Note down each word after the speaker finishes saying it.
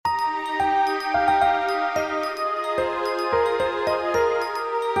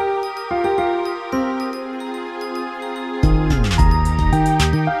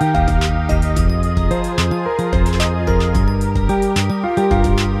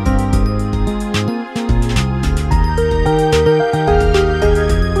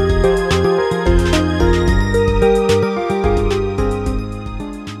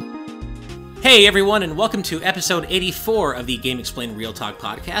Hey everyone, and welcome to episode 84 of the Game Explained Real Talk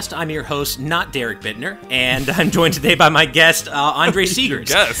podcast. I'm your host, not Derek Bittner, and I'm joined today by my guest, Andre Segers.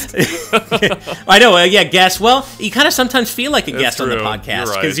 Guest. I know, guest. Well, you kind of sometimes feel like a guest true. on the podcast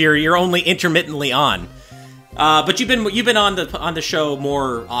You're because right. you're only intermittently on. But you've been on the show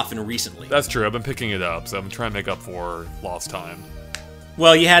more often recently. That's true. I've been picking it up, so I'm trying to make up for lost time.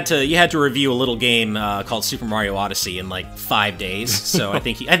 Well, you had to review a little game called Super Mario Odyssey in like 5 days, so I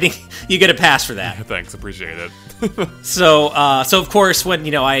think you get a pass for that. Thanks, appreciate it. So of course,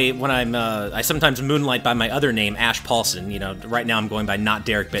 when I sometimes moonlight by my other name, Ash Paulson. Right now I'm going by not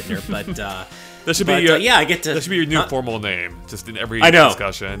Derek Bittner, but That should be I get to. That should be your new formal name, just in every I know.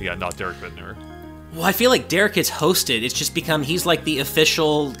 discussion. Yeah, not Derek Bittner. Well, I feel like Derek has hosted. It's just become he's like the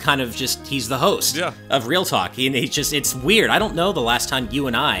official kind of he's the host of Real Talk. And it's weird. I don't know the last time you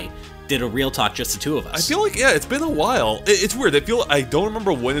and I did a Real Talk, just the two of us. I feel like it's been a while. It's weird. I don't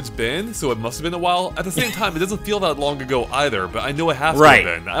remember when it's been, so it must have been a while. At the same time, it doesn't feel that long ago either. But I know it has to have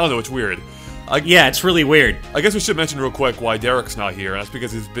been. I don't know. It's weird. It's really weird. I guess we should mention real quick why Derek's not here. And that's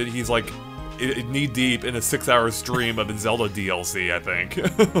because he's like knee deep in a 6-hour stream of the Zelda DLC. I think.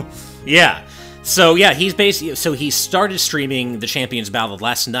 Yeah. So he started streaming the Champions Battle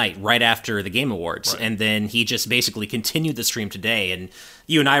last night, right after the Game Awards, and then he just basically continued the stream today. And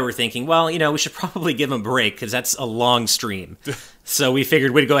you and I were thinking, well, we should probably give him a break because that's a long stream. So we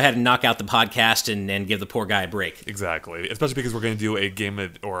figured we'd go ahead and knock out the podcast and give the poor guy a break. Exactly, especially because we're going to do a Game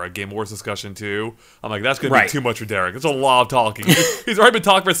Awards discussion too. I'm like, that's going to be too much for Derek. It's a lot of talking. He's already been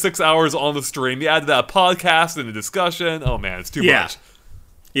talking for 6 hours on the stream. He added that podcast and the discussion. Oh man, it's too much.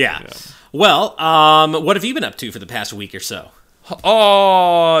 Yeah. Well, what have you been up to for the past week or so?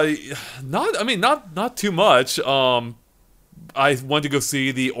 Not too much. I wanted to go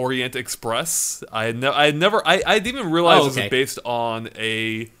see the Orient Express. I didn't even realize this was based on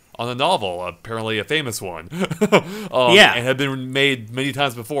a novel, apparently a famous one. And had been made many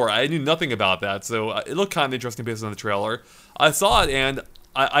times before. I knew nothing about that, so it looked kind of interesting based on the trailer. I saw it, and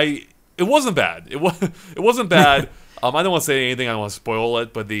it wasn't bad. It wasn't bad. I don't want to say anything. I don't want to spoil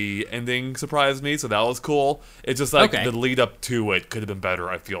it, but the ending surprised me, so that was cool. It's just like the lead up to it could have been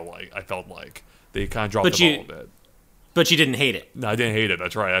better. I felt like they kind of dropped the ball a bit. But you didn't hate it. No, I didn't hate it.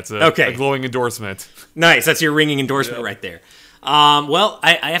 That's right. That's a glowing endorsement. Nice. That's your ringing endorsement right there. Well,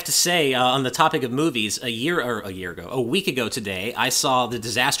 I have to say, on the topic of movies, a week ago today, I saw The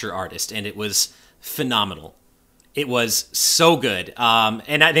Disaster Artist, and it was phenomenal. It was so good.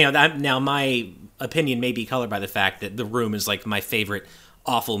 Now my opinion may be colored by the fact that The Room is like my favorite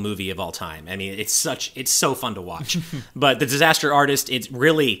awful movie of all time. I mean, it's so fun to watch. But The Disaster Artist, it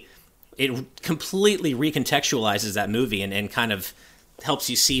completely recontextualizes that movie and kind of helps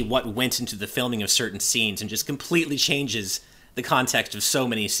you see what went into the filming of certain scenes and just completely changes the context of so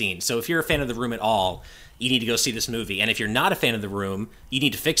many scenes. So if you're a fan of The Room at all, you need to go see this movie. And if you're not a fan of The Room, you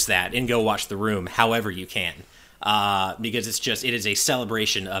need to fix that and go watch The Room however you can. Because it is a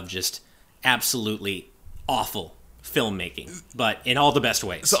celebration of just absolutely awful filmmaking, but in all the best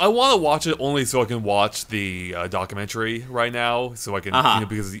ways. So I want to watch it only so I can watch the documentary right now, so I can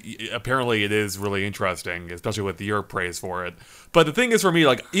because apparently it is really interesting, especially with your praise for it. But the thing is, for me,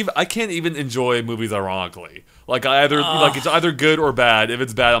 like I can't even enjoy movies ironically. Like it's either good or bad. If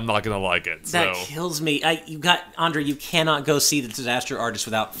it's bad, I'm not gonna like it. That kills me. Andre. You cannot go see The Disaster Artist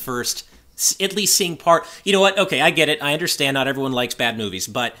without first at least seeing part. You know what? Okay, I get it. I understand. Not everyone likes bad movies,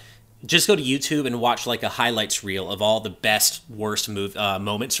 but just go to YouTube and watch like a highlights reel of all the best, worst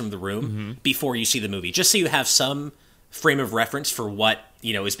moments from The Room before you see the movie, just so you have some frame of reference for what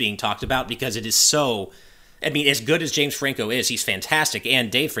is being talked about. Because it is so, as good as James Franco is, he's fantastic,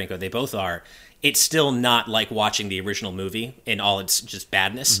 and Dave Franco, they both are. It's still not like watching the original movie in all its just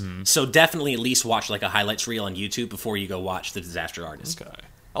badness. So definitely at least watch like a highlights reel on YouTube before you go watch The Disaster Artist. Okay,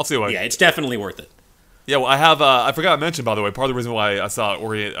 I'll see what. Yeah, it's definitely worth it. Yeah, well, I have. I forgot to mention, by the way, part of the reason why I saw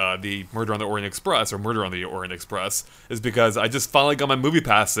the Murder on the Orient Express is because I just finally got my Movie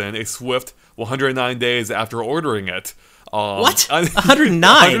Pass in a swift 109 days after ordering it. What? 109?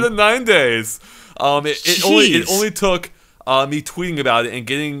 109 days. It only took me tweeting about it and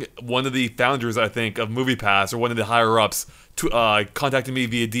getting one of the founders, I think, of Movie Pass, or one of the higher ups, contacting me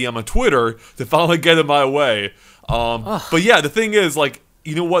via DM on Twitter to finally get it my way. But yeah, the thing is, like,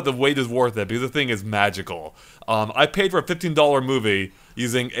 you know what? The wait is worth it because the thing is magical. I paid for a $15 movie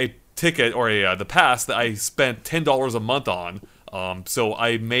using a ticket or the pass that I spent $10 a month on. So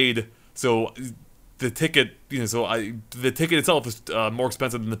the ticket, the ticket itself is more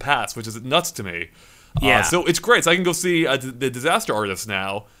expensive than the pass, which is nuts to me. Yeah. So it's great. So I can go see The Disaster Artist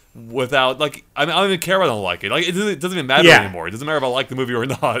now without like I mean I don't even care if I don't like it. Like it doesn't even matter anymore. It doesn't matter if I like the movie or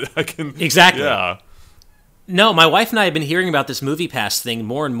not. I can exactly. Yeah. No, my wife and I have been hearing about this Movie Pass thing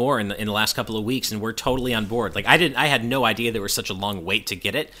more and more in the last couple of weeks, and we're totally on board. Like I had no idea there was such a long wait to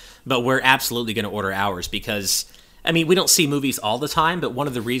get it, but we're absolutely going to order ours because, I mean, we don't see movies all the time, but one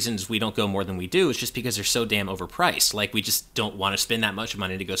of the reasons we don't go more than we do is just because they're so damn overpriced. Like we just don't want to spend that much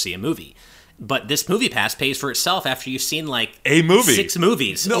money to go see a movie. But this Movie Pass pays for itself after you've seen like a movie, 6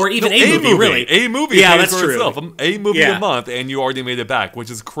 movies, or even a movie, really. A movie pays for itself. A movie a month, and you already made it back,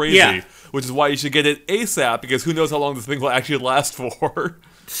 which is crazy. Yeah. Which is why you should get it ASAP, because who knows how long this thing will actually last for.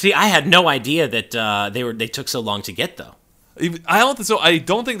 See, I had no idea that they took so long to get, though. I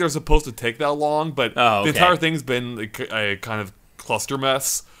don't think they're supposed to take that long, but the entire thing's been a kind of cluster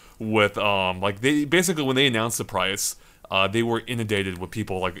mess with they basically when they announced the price. They were inundated with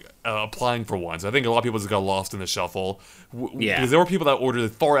people applying for ones. I think a lot of people just got lost in the shuffle. Because there were people that ordered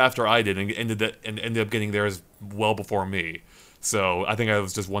it far after I did and ended up getting theirs well before me. So I think I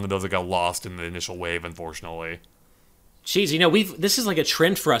was just one of those that got lost in the initial wave, unfortunately. Jeez, this is like a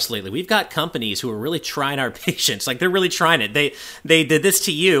trend for us lately. We've got companies who are really trying our patience. Like they're really trying it. They did this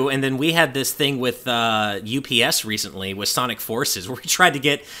to you, and then we had this thing with UPS recently with Sonic Forces, where we tried to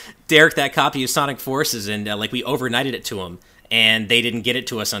get Derek that copy of Sonic Forces, and we overnighted it to him, and they didn't get it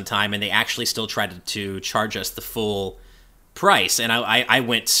to us on time, and they actually still tried to charge us the full price. And I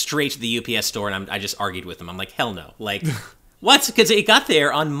went straight to the UPS store, and I just argued with them. I'm like, hell no, like. What? Because it got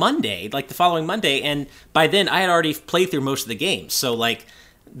there on Monday, like the following Monday, and by then I had already played through most of the games. So, like,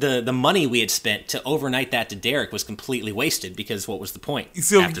 the money we had spent to overnight that to Derek was completely wasted, because what was the point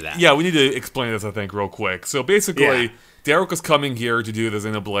after that? Yeah, we need to explain this, I think, real quick. So, basically, Derek was coming here to do the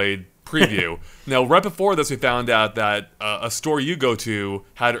Xenoblade preview. Now, right before this, we found out that a store you go to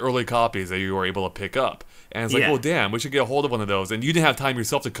had early copies that you were able to pick up. And it's like, well, damn, we should get a hold of one of those. And you didn't have time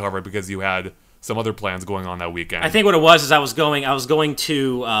yourself to cover it because you had some other plans going on that weekend. I think what it was is I was going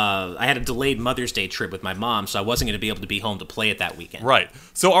to, I had a delayed Mother's Day trip with my mom, so I wasn't going to be able to be home to play it that weekend. Right.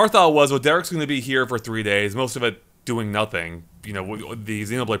 So our thought was, well, Derek's going to be here for 3 days, most of it doing nothing. The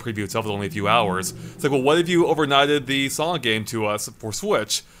Xenoblade preview itself is only a few hours. It's like, well, what if you overnighted the Sonic game to us for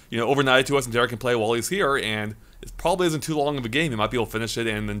Switch? Overnight it to us, and Derek can play while he's here, and it probably isn't too long of a game. He might be able to finish it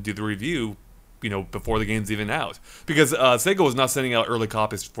and then do the review before the game's even out. Because Sega was not sending out early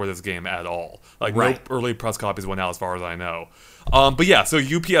copies for this game at all. No early press copies went out as far as I know. But yeah, so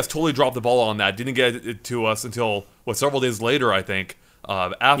UPS totally dropped the ball on that. Didn't get it to us until, several days later, I think,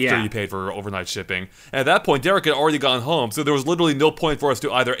 after you paid for overnight shipping. And at that point, Derek had already gone home, so there was literally no point for us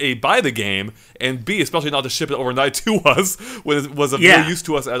to either A, buy the game, and B, especially not to ship it overnight to us, when it was of no use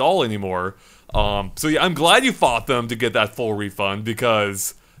to us at all anymore. So yeah, I'm glad you fought them to get that full refund,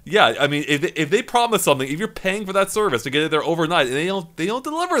 because... yeah, I mean, if they promise something, if you're paying for that service to get it there overnight, and they don't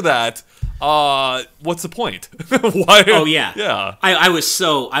deliver that, what's the point? Why? Oh yeah, yeah. I was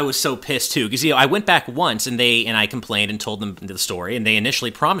so pissed too, because I went back once and I complained and told them the story, and they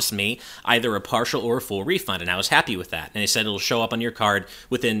initially promised me either a partial or a full refund, and I was happy with that. And they said it'll show up on your card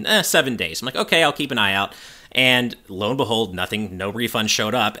within 7 days. I'm like, okay, I'll keep an eye out. And lo and behold, no refund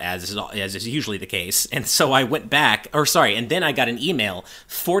showed up, as is usually the case. And so I went back, and then I got an email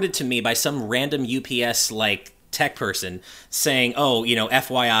forwarded to me by some random UPS tech person saying, oh,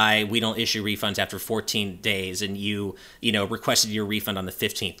 FYI, we don't issue refunds after 14 days, and you requested your refund on the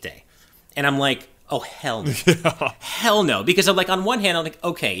 15th day. And I'm like, oh, hell no. Yeah. Hell no. Because I'm like, on one hand, I'm like,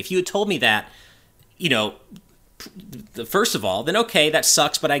 okay, if you had told me that, first of all, then okay, that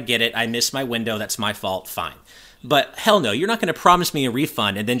sucks, but I get it. I missed my window. That's my fault. Fine. But hell no, you're not going to promise me a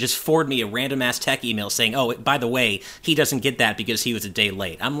refund and then just forward me a random-ass tech email saying, oh, by the way, he doesn't get that because he was a day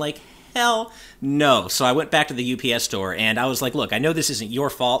late. I'm like, hell no. So I went back to the UPS store, and I was like, look, I know this isn't your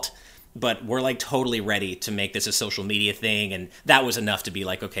fault, but we're totally ready to make this a social media thing, and that was enough to be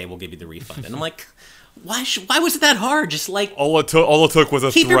like, okay, we'll give you the refund. And I'm like... Why was it that hard? Just all it took was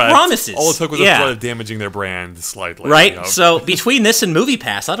a keep threat. Your promises. All it took was a threat of damaging their brand slightly. Right. So between this and Movie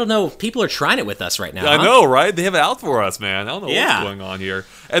Pass, I don't know. People are trying it with us right now. I know, right? They have it out for us, man. I don't know what's going on here.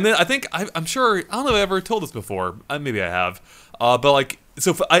 And then I think I'm sure I don't know if I ever told this before. Maybe I have. But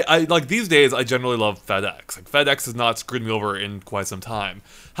so I these days I generally love FedEx. FedEx has not screwed me over in quite some time.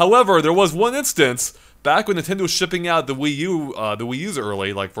 However, there was one instance back when Nintendo was shipping out the Wii U's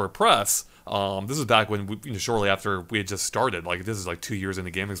early, for press. This is back when shortly after we had just started. This is 2 years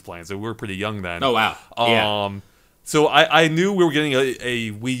into Gaming Explained, so we were pretty young then. Oh wow! Yeah. So I knew we were getting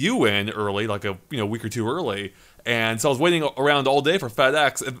a Wii U in early, a week or two early, and so I was waiting around all day for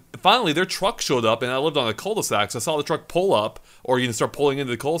FedEx. And finally, their truck showed up, and I lived on a cul-de-sac, so I saw the truck pull up or start pulling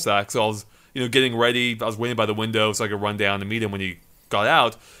into the cul-de-sac. So I was getting ready. I was waiting by the window so I could run down and meet him when he got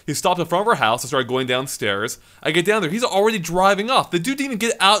out. He stopped in front of our house and started going downstairs. I get down there. He's already driving off. The dude didn't even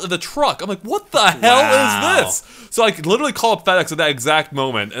get out of the truck. I'm like, what the hell is this? So I literally call up FedEx at that exact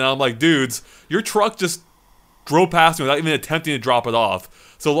moment, and I'm like, dudes, your truck just drove past me without even attempting to drop it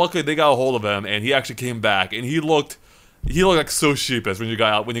off. So luckily they got a hold of him, and he actually came back, and he looked like so sheepish when you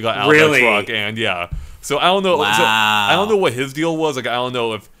got out of the truck, and yeah. So I don't know. Wow. So I don't know what his deal was. Like I don't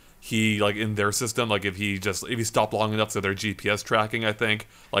know if he like in their system, like if he stopped long enough so their GPS tracking, I think,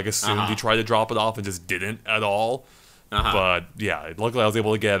 like assumed he tried to drop it off and just didn't at all. But yeah, luckily I was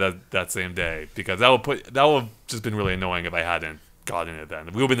able to get it that same day, because that would have just been really annoying if I hadn't gotten it then.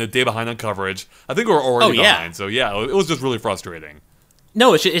 We would have been a day behind on coverage. I think we were already behind. So yeah, it was just really frustrating.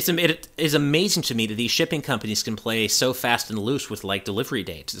 No, it is amazing to me that these shipping companies can play so fast and loose with like delivery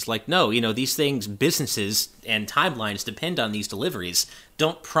dates. It's like, no, these things, businesses and timelines depend on these deliveries.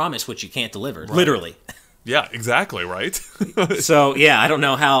 Don't promise what you can't deliver, right. Literally. Yeah, exactly, right? So, yeah, I don't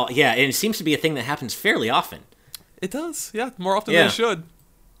know how, and it seems to be a thing that happens fairly often. It does, yeah, more often than it should.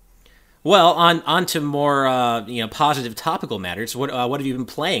 Well, on to more positive topical matters. What have you been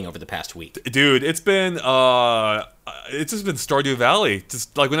playing over the past week, dude? It's just been Stardew Valley.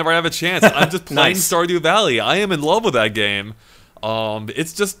 Just like whenever I have a chance, I'm just playing nice. Stardew Valley. I am in love with that game.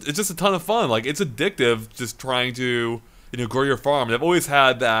 It's just a ton of fun. Like it's addictive, just trying to grow your farm. And I've always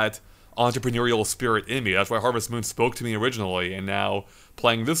had that entrepreneurial spirit in me. That's why Harvest Moon spoke to me originally, and now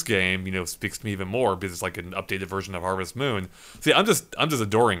playing this game, speaks to me even more because it's like an updated version of Harvest Moon. See, I'm just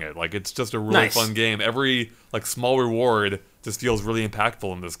adoring it. Like it's just a really fun game. Every like small reward just feels really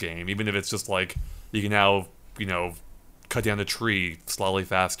impactful in this game, even if it's just like you can now cut down a tree slightly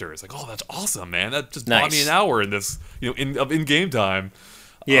faster. It's like, oh, that's awesome, man. That just bought me an hour in this in game time.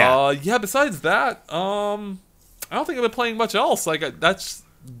 Yeah. Besides that, I don't think I've been playing much else. Like that's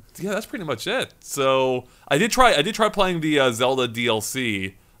pretty much it. So I did try playing the Zelda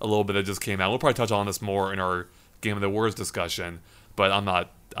DLC a little bit that just came out. We'll probably touch on this more in our Game of the Words discussion, but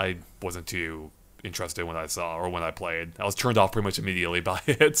I wasn't too interested when I saw or when I played. I was turned off pretty much immediately by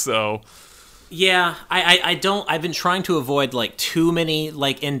it. So yeah, I've been trying to avoid like too many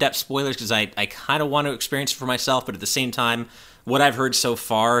like in-depth spoilers because I kind of want to experience it for myself, but at the same time, what I've heard so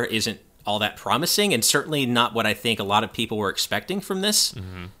far isn't all that promising, and certainly not what I think a lot of people were expecting from this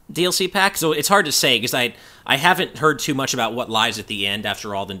DLC pack. So it's hard to say because I haven't heard too much about what lies at the end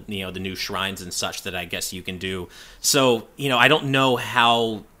after all the the new shrines and such that I guess you can do. So I don't know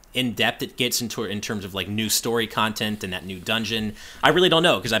how in depth it gets in terms of like new story content and that new dungeon. I really don't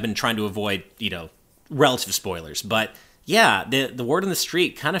know because I've been trying to avoid relative spoilers. But yeah, the word on the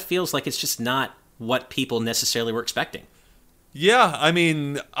street kind of feels like it's just not what people necessarily were expecting. Yeah, I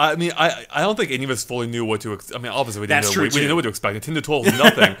don't think any of us fully knew what to expect. I mean, obviously we didn't know what to expect. 10 to 12 is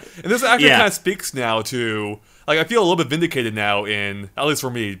nothing. And this actually kind of speaks now to, like, I feel a little bit vindicated now at least for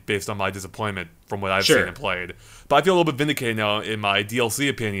me, based on my disappointment from what I've seen and played. But I feel a little bit vindicated now in my DLC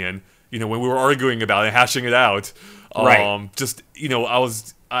opinion, when we were arguing about it, hashing it out. Right. Just,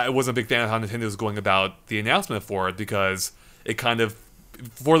 I wasn't a big fan of how Nintendo was going about the announcement for it because it kind of,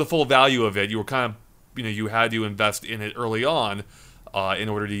 for the full value of it, you were kind of, you had to invest in it early on in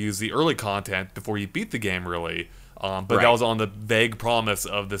order to use the early content before you beat the game, really. But that was on the vague promise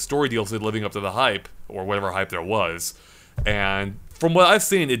of the story DLC living up to the hype, or whatever hype there was. And from what I've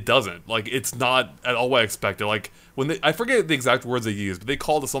seen, it doesn't. Like, it's not at all what I expected. Like, I forget the exact words they used, but they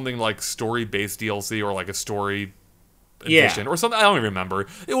called it something like story-based DLC or like a story edition or something. I don't even remember.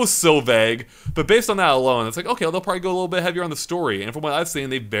 It was so vague. But based on that alone, it's like, okay, well, they'll probably go a little bit heavier on the story. And from what I've seen,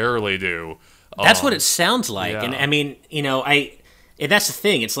 they barely do. That's what it sounds like. Yeah. And I mean, and that's the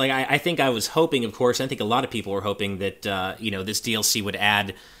thing. It's like, I think I was hoping, of course, I think a lot of people were hoping that, this DLC would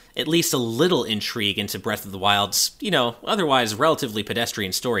add at least a little intrigue into Breath of the Wild's, otherwise relatively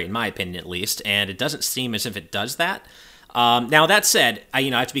pedestrian story, in my opinion, at least. And it doesn't seem as if it does that. Now, that said, I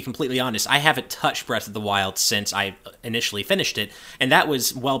have to be completely honest. I haven't touched Breath of the Wild since I initially finished it, and that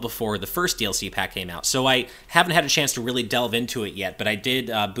was well before the first DLC pack came out. So I haven't had a chance to really delve into it yet, but I did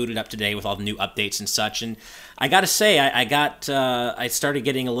boot it up today with all the new updates and such. And I got to say, I started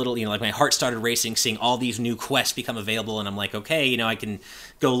getting a little, like my heart started racing, seeing all these new quests become available, and I'm like, okay, I can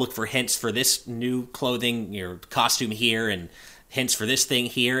go look for hints for this new clothing, costume here, and hints for this thing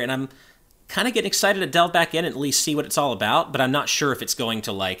here, and I'm kind of getting excited to delve back in and at least see what it's all about, but I'm not sure if it's going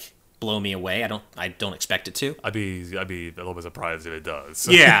to like blow me away. I don't expect it to. I'd be a little bit surprised if it does.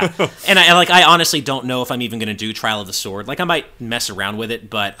 Yeah. And I honestly don't know if I'm even going to do Trial of the Sword. Like I might mess around with it,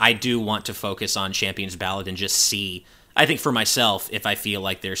 but I do want to focus on Champion's Ballad and just see, I think for myself, if I feel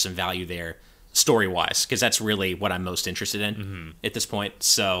like there's some value there story-wise, because that's really what I'm most interested in at this point.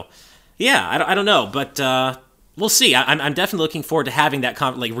 So, yeah, I don't know, but we'll see. I'm definitely looking forward to having that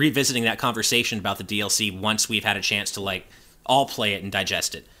revisiting that conversation about the DLC once we've had a chance to like all play it and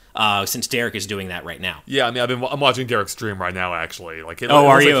digest it. Since Derek is doing that right now. Yeah, I mean, I'm watching Derek's stream right now, actually. Like,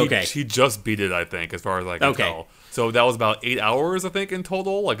 are you? Okay. He just beat it, I think, as far as I can tell. So that was about 8 hours, I think, in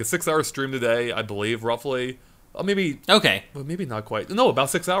total. Like a 6-hour stream today, I believe, roughly. Maybe. Okay. Well, maybe not quite. No, about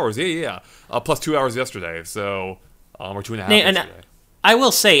 6 hours. Yeah. Plus 2 hours yesterday. So, or 2.5 yesterday. I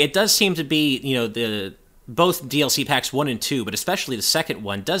will say, it does seem to be, the both DLC packs 1 and 2, but especially the second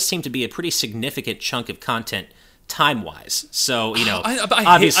one, does seem to be a pretty significant chunk of content time-wise. So,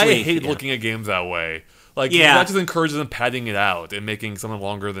 obviously... I hate looking at games that way. Like, that just encourages them padding it out and making something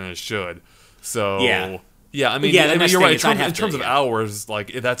longer than it should. So... Yeah, I mean, you're right. In terms of hours,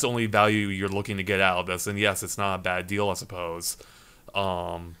 like, if that's the only value you're looking to get out of this, then yes, it's not a bad deal, I suppose.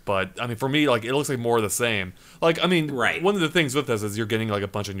 But, I mean, for me, like, it looks like more of the same. Like, I mean, one of the things with this is you're getting, like, a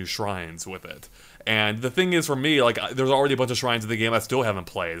bunch of new shrines with it. And the thing is, for me, like, there's already a bunch of shrines in the game I still haven't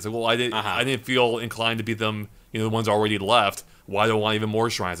played. It's like, well, I didn't feel inclined to beat them, the ones already left. Why do I want even more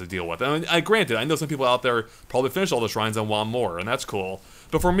shrines to deal with? I mean, granted, I know some people out there probably finished all the shrines and want more, and that's cool.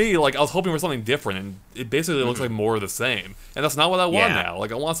 But for me, like, I was hoping for something different, and it basically looks like more of the same. And that's not what I want now.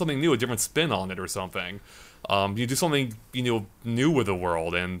 Like, I want something new, a different spin on it or something. You do something, new with the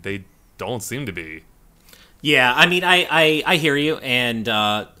world, and they don't seem to be. Yeah, I mean, I hear you, and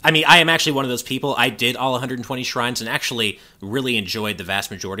I mean, I am actually one of those people. I did all 120 shrines and actually really enjoyed the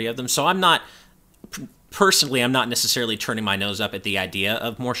vast majority of them, so I'm not... Personally, I'm not necessarily turning my nose up at the idea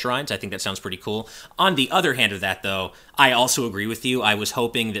of more shrines. I think that sounds pretty cool. On the other hand of that, though, I also agree with you. I was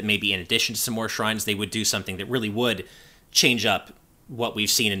hoping that maybe in addition to some more shrines, they would do something that really would change up what we've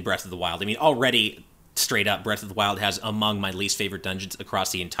seen in Breath of the Wild. I mean, already, straight up, Breath of the Wild has among my least favorite dungeons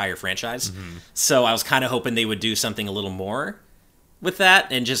across the entire franchise. So I was kind of hoping they would do something a little more with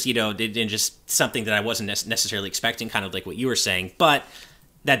that, and just, just something that I wasn't necessarily expecting, kind of like what you were saying. But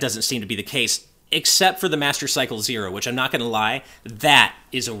that doesn't seem to be the case. Except for the Master Cycle Zero, which I'm not going to lie, that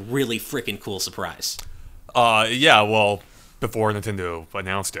is a really freaking cool surprise. Yeah, well, before Nintendo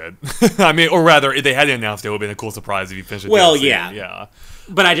announced it. I mean, or rather, if they hadn't announced it, it would have been a cool surprise if you finished it. Well, yeah.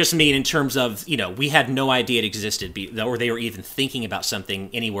 But I just mean in terms of, we had no idea it existed, or they were even thinking about something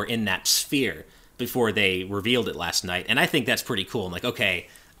anywhere in that sphere before they revealed it last night. And I think that's pretty cool. I'm like, okay...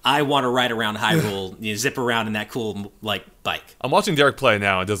 I want to ride around Hyrule, zip around in that. Bike. I'm watching Derek play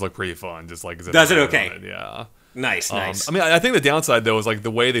now. It does look pretty fun. Just like does it okay? Yeah. Nice. I mean, I think the downside though is like the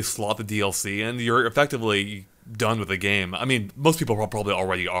way they slot the DLC in. You're effectively done with the game. I mean, most people probably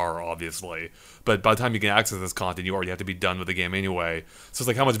already are, obviously, but by the time you can access this content, you already have to be done with the game anyway. So it's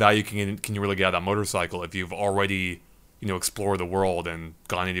like, how much value can you really get out of that motorcycle if you've already explored the world and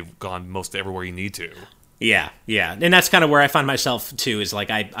gone most everywhere you need to? Yeah, and that's kind of where I find myself, too, is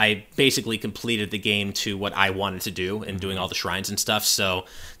like I basically completed the game to what I wanted to do and doing all the shrines and stuff, so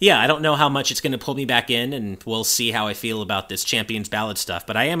yeah, I don't know how much it's going to pull me back in, and we'll see how I feel about this Champions Ballad stuff,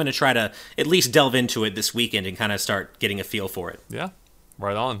 but I am going to try to at least delve into it this weekend and kind of start getting a feel for it. Yeah,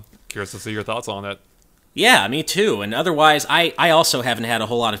 right on. Curious to see your thoughts on it. Yeah, me too. And otherwise, I also haven't had a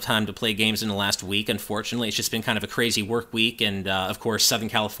whole lot of time to play games in the last week, unfortunately. It's just been kind of a crazy work week, and of course, Southern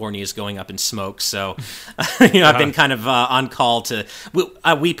California is going up in smoke, so I've been kind of on call to...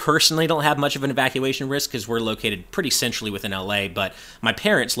 We personally don't have much of an evacuation risk because we're located pretty centrally within LA, but my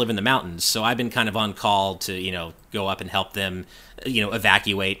parents live in the mountains, so I've been kind of on call to, go up and help them,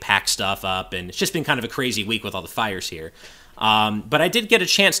 evacuate, pack stuff up, and it's just been kind of a crazy week with all the fires here. But I did get a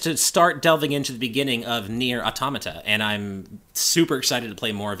chance to start delving into the beginning of Nier Automata, and I'm super excited to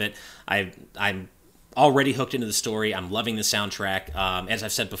play more of it. I'm already hooked into the story. I'm loving the soundtrack. As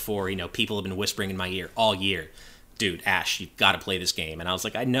I've said before, people have been whispering in my ear all year, dude, Ash, you've got to play this game. And I was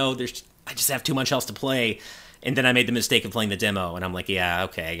like, I know, I just have too much else to play. And then I made the mistake of playing the demo, and I'm like, yeah,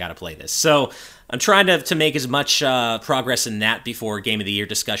 okay, I gotta play this. So I'm trying to make as much progress in that before Game of the Year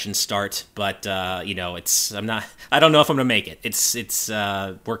discussions start, but I don't know if I'm gonna make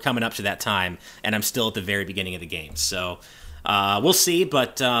it. We're coming up to that time, and I'm still at the very beginning of the game. So we'll see,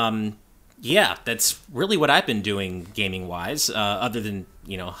 but yeah, that's really what I've been doing gaming-wise, other than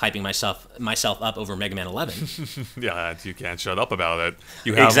hyping myself up over Mega Man 11. Yeah, you can't shut up about it.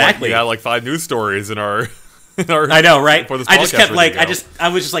 You have exactly. You had like 5 news stories in our. I know, right? I just kept I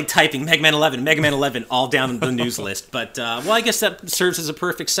was just like typing Mega Man 11, all down the news list. But well, I guess that serves as a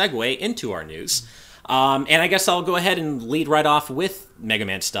perfect segue into our news. And I guess I'll go ahead and lead right off with Mega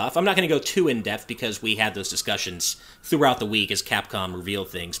Man stuff. I'm not going to go too in-depth because we had those discussions throughout the week as Capcom revealed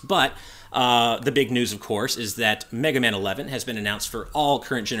things. But the big news, of course, is that Mega Man 11 has been announced for all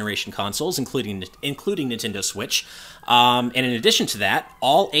current generation consoles, including Nintendo Switch. And in addition to that,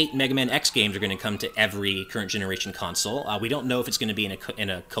 all 8 Mega Man X games are going to come to every current generation console. We don't know if it's going to be in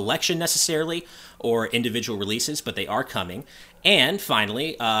a collection necessarily or individual releases, but they are coming. And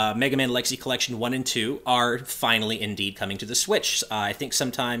finally, Mega Man Legacy Collection 1 and 2 are finally indeed coming to the Switch. I think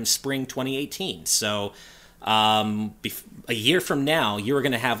sometime spring 2018. So a year from now, you're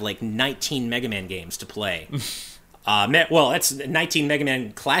going to have like 19 Mega Man games to play. Well, that's 19 Mega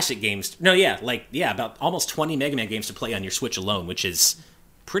Man classic games. No, about almost 20 Mega Man games to play on your Switch alone, which is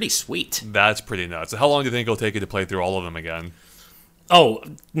pretty sweet. That's pretty nuts. How long do you think it'll take you to play through all of them again? Oh,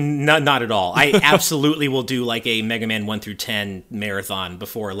 not at all. I absolutely will do like a Mega Man 1 through 10 marathon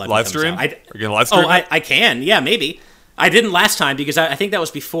before 11 live comes stream? out. Are you going to live stream? I can. Yeah, maybe. I didn't last time because I think that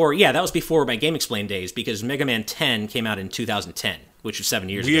was before. Yeah, that was before my Game Explain days because Mega Man 10 came out in 2010, which was 7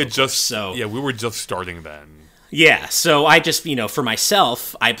 years ago. We were just starting then. Yeah, so I just, for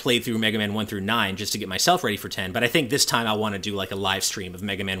myself, I played through Mega Man 1 through 9 just to get myself ready for 10, but I think this time I want to do like a live stream of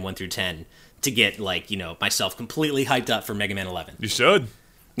Mega Man 1 through 10 to get myself completely hyped up for Mega Man 11. You should.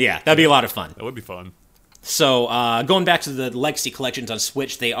 Yeah, that'd be a lot of fun. That would be fun. So, going back to the Legacy Collections on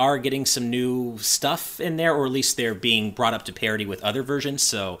Switch, they are getting some new stuff in there, or at least they're being brought up to parity with other versions.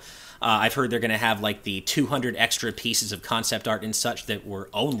 So, I've heard they're going to have like the 200 extra pieces of concept art and such that were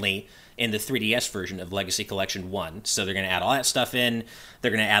only in the 3DS version of Legacy Collection 1. So they're going to add all that stuff in. They're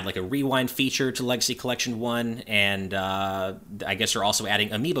going to add like a rewind feature to Legacy Collection 1, and I guess they're also adding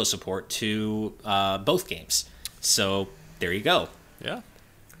amiibo support to both games. So there you go. Yeah.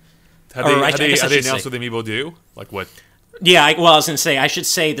 Have they announced what the amiibo do? Like what? Yeah, I was going to say, I should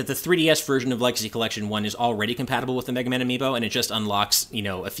say that the 3DS version of Legacy Collection 1 is already compatible with the Mega Man amiibo, and it just unlocks,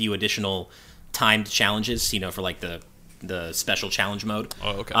 a few additional timed challenges, for like the special challenge mode.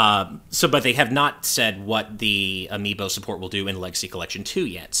 Oh, okay. But they have not said what the amiibo support will do in Legacy Collection 2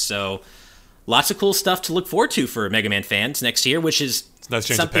 yet. So lots of cool stuff to look forward to for Mega Man fans next year, which is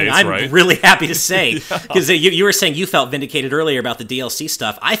something I'm really happy to say. Because you were saying you felt vindicated earlier about the DLC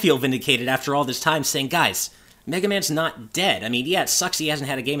stuff. I feel vindicated after all this time saying, guys, Mega Man's not dead. I mean, yeah, it sucks he hasn't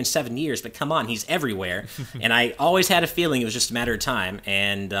had a game in 7 years, but come on, he's everywhere. And I always had a feeling it was just a matter of time.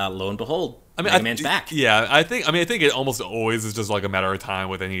 And lo and behold, Mega Man's back. Yeah, I think it almost always is just like a matter of time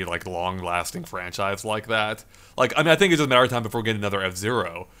with any like long-lasting franchise like that. Like, I think it's just a matter of time before we get another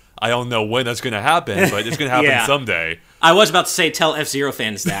F-Zero. I don't know when that's going to happen, but it's going to happen someday. I was about to say tell F-Zero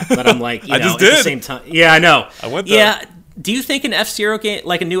fans that, but I'm like, I just did. At the same time. Yeah, I know. I went there. Yeah. Do you think an F-Zero game,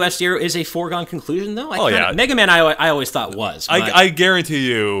 like a new F-Zero, is a foregone conclusion, though? Mega Man, I always thought was. I guarantee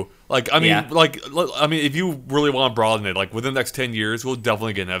you, if you really want to broaden it, like within the next 10 years, we'll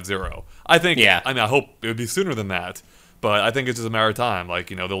definitely get an F-Zero. I think. Yeah. I hope it would be sooner than that, but I think it's just a matter of time. Like,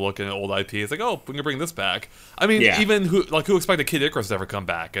 they'll look at an old IP. It's like, oh, we can bring this back. Even who expected Kid Icarus to ever come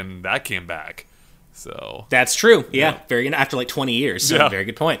back, and that came back. So that's true. Yeah. After like 20 years. So very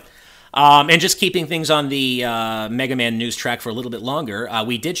good point. And just keeping things on the Mega Man news track for a little bit longer,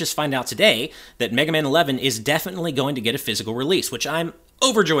 we did just find out today that Mega Man 11 is definitely going to get a physical release, which I'm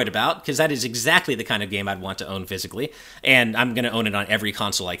overjoyed about, because that is exactly the kind of game I'd want to own physically, and I'm going to own it on every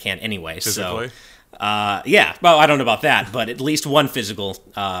console I can anyway. Physically? So, well, I don't know about that, but at least one physical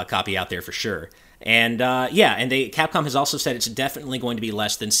copy out there for sure. And Capcom has also said it's definitely going to be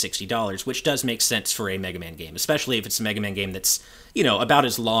less than $60, which does make sense for a Mega Man game, especially if it's a Mega Man game that's, about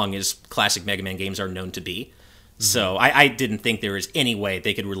as long as classic Mega Man games are known to be. Mm-hmm. So I didn't think there was any way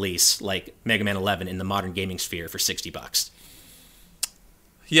they could release like Mega Man 11 in the modern gaming sphere for $60.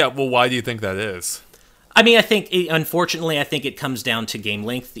 Yeah, well, why do you think that is? Unfortunately, I think it comes down to game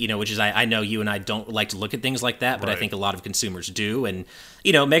length, which is, I know you and I don't like to look at things like that, but right. I think a lot of consumers do. And,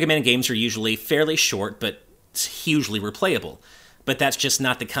 Mega Man games are usually fairly short, but hugely replayable. But that's just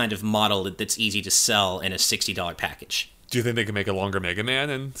not the kind of model that's easy to sell in a $60 package. Do you think they can make a longer Mega Man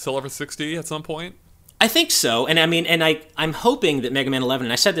and sell it for $60 at some point? I think so. And I'm hoping that Mega Man 11,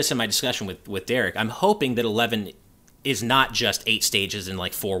 and I said this in my discussion with Derek, I'm hoping that 11 is not just 8 stages and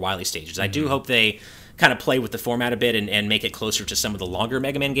like 4 Wily stages. I do hope they kind of play with the format a bit and make it closer to some of the longer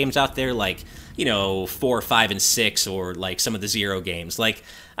Mega Man games out there, like, 4, 5, and 6, or like some of the Zero games. Like,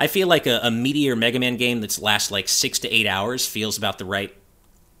 I feel like a meatier Mega Man game that's lasts like 6 to 8 hours feels about the right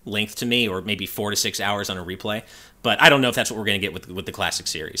length to me, or maybe 4 to 6 hours on a replay. But I don't know if that's what we're going to get with the classic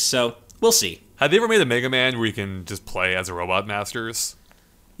series. So we'll see. Have they ever made a Mega Man where you can just play as a Robot Masters?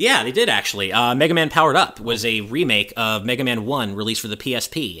 Yeah, they did actually. Mega Man Powered Up was a remake of Mega Man 1 released for the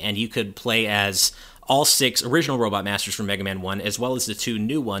PSP, and you could play as all 6 original Robot Masters from Mega Man 1, as well as the 2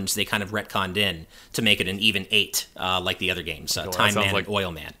 new ones they kind of retconned in to make it an even 8, like the other games, Time Man and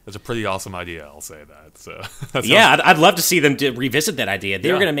Oil Man. That's a pretty awesome idea, I'll say that. So I'd love to see them revisit that idea.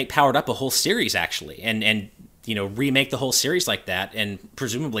 They were going to make Powered Up a whole series, actually, and remake the whole series like that, and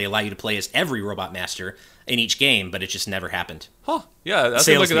presumably allow you to play as every Robot Master in each game, but it just never happened. Huh. Yeah, that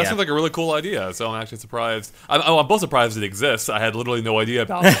seems like a really cool idea, so I'm actually surprised. I'm both surprised it exists. I had literally no idea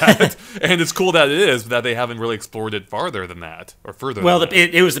about that. And it's cool that it is, but that they haven't really explored it farther than that, or further than that.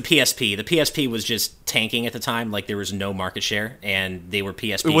 It was the PSP. The PSP was just tanking at the time, like there was no market share, and they were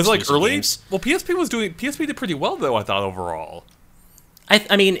PSP It was like early? games. Well, PSP did pretty well, though, I thought, overall.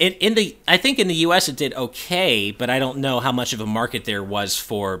 I mean, I think in the U.S. it did okay, but I don't know how much of a market there was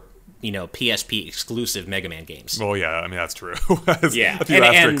for PSP exclusive Mega Man games. Well, yeah, I mean that's true. Yeah, a few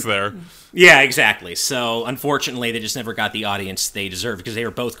asterisks there. Yeah, exactly. So unfortunately, they just never got the audience they deserved because they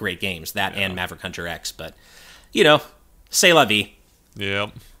were both great games, that and Maverick Hunter X. But c'est la vie.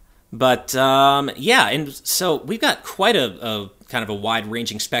 Yep. But and so we've got quite a kind of a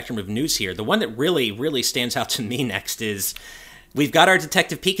wide-ranging spectrum of news here. The one that really, really stands out to me next is we've got our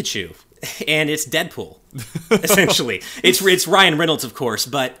Detective Pikachu, and it's Deadpool, essentially. It's Ryan Reynolds, of course,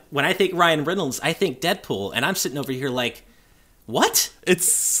 but when I think Ryan Reynolds, I think Deadpool, and I'm sitting over here like, what?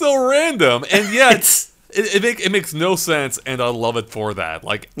 It's so random, and yet it makes no sense, and I love it for that.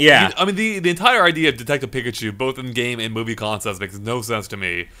 I mean, the entire idea of Detective Pikachu, both in game and movie concepts, makes no sense to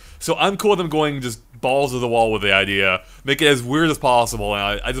me. So I'm cool with them going just balls to the wall with the idea, make it as weird as possible,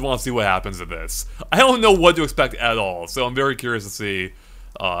 and I just want to see what happens to this. I don't know what to expect at all, so I'm very curious to see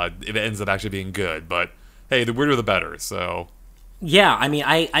if it ends up actually being good. But hey, the weirder the better. So yeah, I mean,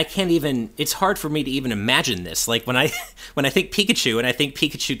 I can't even. It's hard for me to even imagine this. Like when I think Pikachu and I think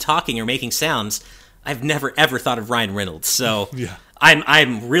Pikachu talking or making sounds, I've never ever thought of Ryan Reynolds. So yeah.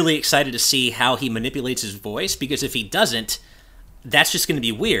 I'm really excited to see how he manipulates his voice, because if he doesn't, that's just going to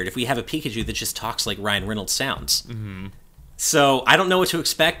be weird if we have a Pikachu that just talks like Ryan Reynolds sounds. Mm-hmm. So I don't know what to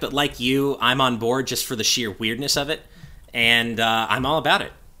expect, but like you, I'm on board just for the sheer weirdness of it, and I'm all about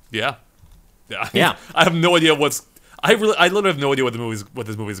it. Yeah. I have no idea I literally have no idea what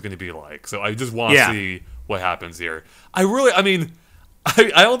this movie is going to be like. So I just want to see what happens here. I don't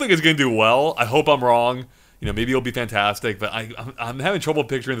think it's going to do well. I hope I'm wrong. Maybe it'll be fantastic, but I'm having trouble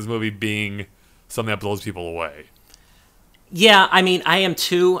picturing this movie being something that blows people away. Yeah, I mean, I am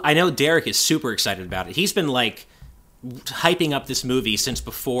too. I know Derek is super excited about it. He's been hyping up this movie since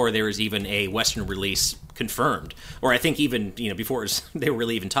before there was even a Western release confirmed, or I think even before they were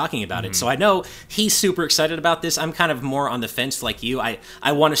really even talking about it. So I know he's super excited about this. I'm kind of more on the fence like you. I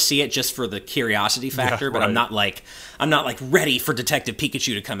want to see it just for the curiosity factor, but I'm not ready for Detective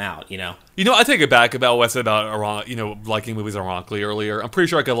Pikachu to come out. I take it back about what I said about liking movies ironically earlier. I'm pretty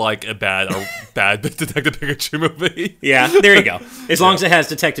sure I could like a bad Detective Pikachu movie. Yeah, there you go. As long as it has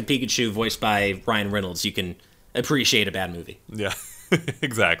Detective Pikachu voiced by Ryan Reynolds, you can appreciate a bad movie. Yeah,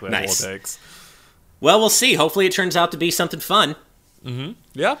 exactly. Nice. That's all it takes. Well, we'll see. Hopefully it turns out to be something fun. Mm-hmm.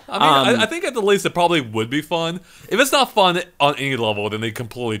 Yeah, I mean, I think at the least it probably would be fun. If it's not fun on any level, then they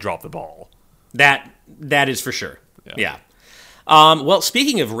completely drop the ball. That is for sure. Yeah. Well,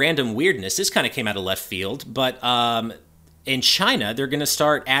 speaking of random weirdness, this kind of came out of left field, but in China, they're going to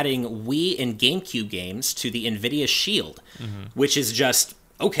start adding Wii and GameCube games to the NVIDIA Shield, which is just,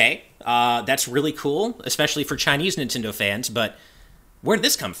 okay, that's really cool, especially for Chinese Nintendo fans, but where did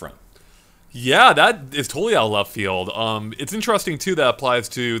this come from? Yeah, that is totally out of left field. It's interesting, too, that applies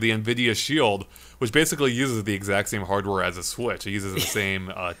to the NVIDIA Shield, which basically uses the exact same hardware as a Switch. It uses the same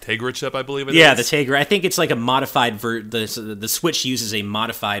Tegra chip, I believe it is. Yeah, the Tegra. I think it's like a modified the Switch uses a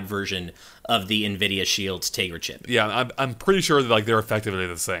modified version of the NVIDIA Shield's Tegra chip. Yeah, I'm pretty sure that they're effectively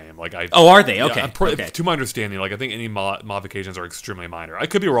the same. Are they? Okay. Yeah, okay. To my understanding, I think any modifications are extremely minor. I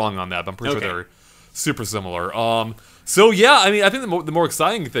could be wrong on that, but I'm pretty sure they're super similar. So yeah, I mean, I think the more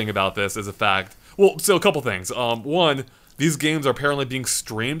exciting thing about this is the fact. Well, so a couple things. One, these games are apparently being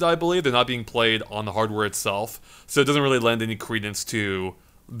streamed. I believe they're not being played on the hardware itself, so it doesn't really lend any credence to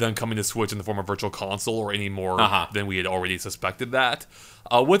them coming to Switch in the form of Virtual Console or any more than we had already suspected that.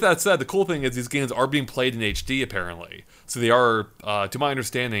 With that said, the cool thing is these games are being played in HD apparently, so they are, to my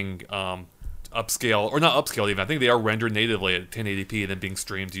understanding, upscale or not upscale even. I think they are rendered natively at 1080p and then being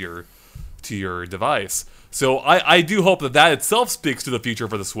streamed to your device. So I do hope that itself speaks to the future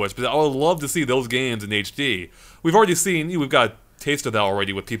for the Switch, but I would love to see those games in HD. We've already seen, we've got a taste of that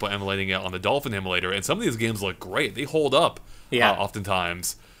already with people emulating it on the Dolphin emulator, and some of these games look great. They hold up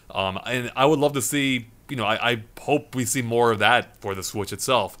oftentimes. And I would love to see, I hope we see more of that for the Switch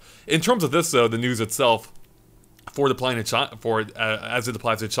itself. In terms of this, though, the news itself, as it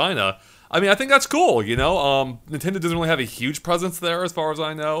applies to China, I mean, I think that's cool, you know? Nintendo doesn't really have a huge presence there as far as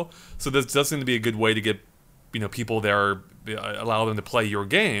I know, so this does seem to be a good way to get, you know, people there, allow them to play your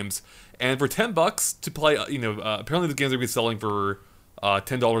games. And for $10 to play, you know, apparently the games are going to be selling for $10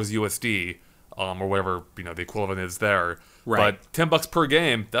 USD, or whatever, you know, the equivalent is there. Right. But $10 per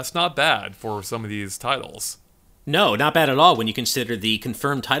game, that's not bad for some of these titles. No, not bad at all when you consider the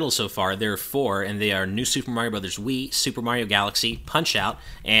confirmed titles so far. There are 4, and they are New Super Mario Bros. Wii, Super Mario Galaxy, Punch-Out,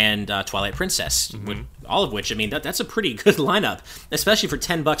 and Twilight Princess. All of which, I mean, that's a pretty good lineup, especially for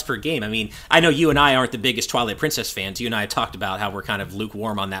 $10 per game. I mean, I know you and I aren't the biggest Twilight Princess fans. You and I talked about how we're kind of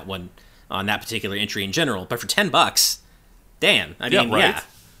lukewarm on that one, on that particular entry in general. But for $10, damn. I mean, right?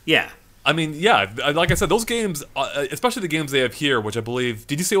 Yeah. I mean, yeah, like I said, those games, especially the games they have here, which I believe,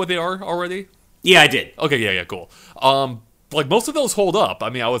 did you say what they are already? Yeah, I did. Okay, yeah, cool. Like, most of those hold up.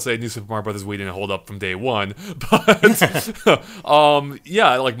 I mean, I would say New Super Mario Bros. Wii didn't hold up from day one, but,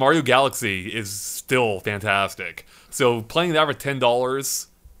 yeah, like, Mario Galaxy is still fantastic. So, playing that for $10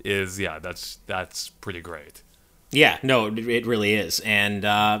 is, yeah, that's pretty great. Yeah, no, it really is. And,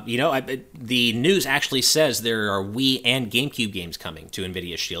 you know, the news actually says there are Wii and GameCube games coming to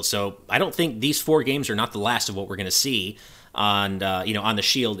NVIDIA Shield. So, I don't think these 4 games are not the last of what we're going to see on you know, on the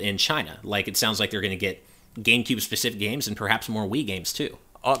Shield in China. Like, it sounds like they're going to get GameCube specific games and perhaps more Wii games too.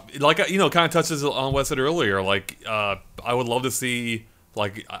 Like, you know, kind of touches on what I said earlier. Like, I would love to see the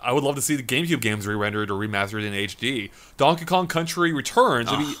GameCube games re-rendered or remastered in HD. Donkey Kong Country Returns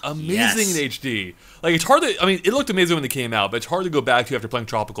would be amazing in HD. Like, it's hard to, I mean, it looked amazing when it came out, but it's hard to go back to after playing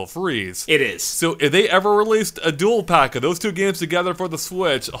Tropical Freeze. It is. So if they ever released a dual pack of those 2 games together for the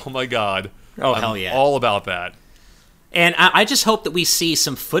Switch, oh my god. Oh, hell yeah. All about that. And I just hope that we see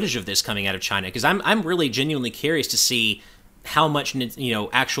some footage of this coming out of China, because I'm really genuinely curious to see how much, you know,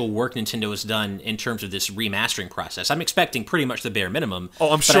 actual work Nintendo has done in terms of this remastering process. I'm expecting pretty much the bare minimum.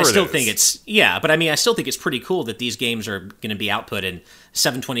 Oh, I'm sure. But I still think but I mean, I still think it's pretty cool that these games are going to be output in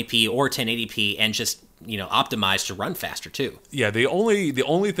 720p or 1080p and just, you know, optimized to run faster too. Yeah, the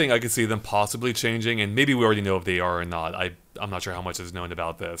only thing I could see them possibly changing, and maybe we already know if they are or not. I'm not sure how much is known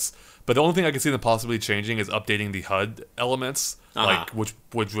about this, but the only thing I can see them possibly changing is updating the HUD elements, like which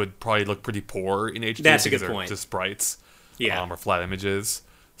would probably look pretty poor in HD. That's a good point. Just sprites, or flat images.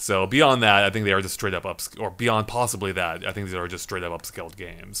 So beyond that, I think they are just straight up or beyond possibly that, I think these are just straight up upscaled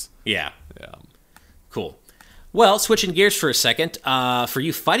games. Yeah. Cool. Well, switching gears for a second, for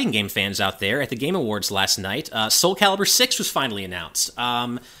you fighting game fans out there, at the Game Awards last night, Soul Calibur 6 was finally announced.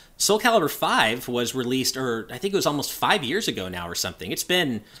 Soul Calibur 5 was released, or I think it was almost 5 years ago now or something. It's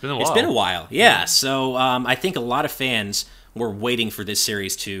been a while. Yeah, so I think a lot of fans were waiting for this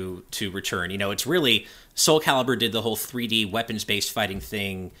series to return. You know, it's really, Soul Calibur did the whole 3D weapons-based fighting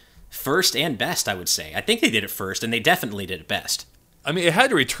thing first and best, I would say. I think they did it first, and they definitely did it best. I mean, it had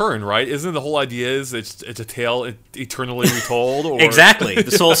to return, right? Isn't the whole idea is it's a tale eternally retold? Or? Exactly.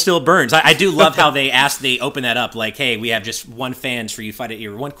 The soul still burns. I do love how they open that up like, hey, we have just one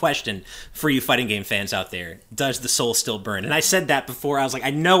question for you fighting game fans out there. Does the soul still burn? And I said that before. I was like,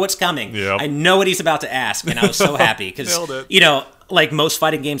 I know what's coming. Yep. I know what he's about to ask. And I was so happy because, you know, like most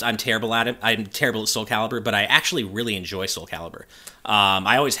fighting games, I'm terrible at it. I'm terrible at Soul Calibur, but I actually really enjoy Soul Calibur.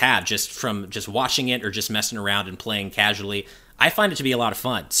 I always have, just from just watching it or just messing around and playing casually. I find it to be a lot of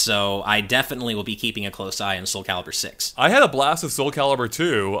fun, so I definitely will be keeping a close eye on Soul Calibur 6. I had a blast with Soul Calibur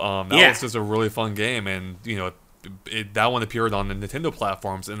 2. That was just a really fun game, and you know, that one appeared on the Nintendo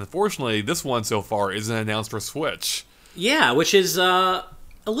platforms, and unfortunately, this one so far isn't announced for Switch. Yeah, which is a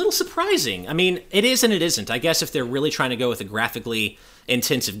little surprising. I mean, it is and it isn't. I guess if they're really trying to go with a graphically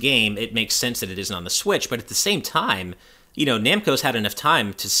intensive game, it makes sense that it isn't on the Switch, but at the same time, you know, Namco's had enough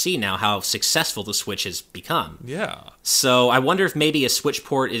time to see now how successful the Switch has become. Yeah. So I wonder if maybe a Switch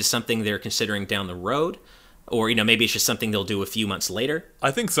port is something they're considering down the road, or, you know, maybe it's just something they'll do a few months later.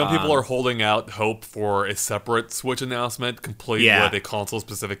 I think some people are holding out hope for a separate Switch announcement, complete with a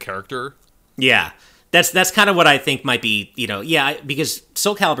console-specific character. Yeah. That's kind of what I think might be, you know, because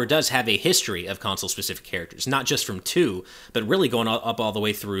Soul Calibur does have a history of console-specific characters, not just from 2, but really going up all the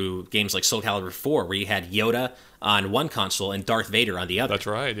way through games like Soul Calibur 4, where you had Yoda on one console and Darth Vader on the other. That's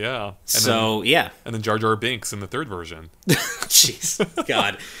right, yeah. And then Jar Jar Binks in the 3rd version. Jeez,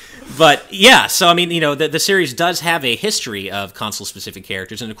 God. But yeah, so I mean, you know, the series does have a history of console-specific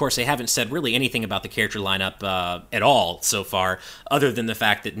characters, and of course they haven't said really anything about the character lineup at all so far, other than the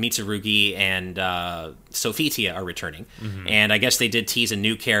fact that Mitsurugi and Sophitia are returning. Mm-hmm. And I guess they did tease a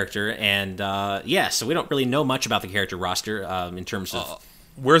new character, and so we don't really know much about the character roster in terms of...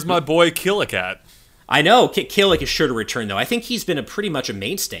 Where's my boy Killicat? I know. Kilik is sure to return, though. I think he's been pretty much a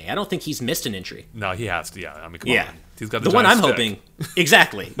mainstay. I don't think he's missed an injury. No, he has to. Yeah, I mean, come on. He's got the one I'm hoping.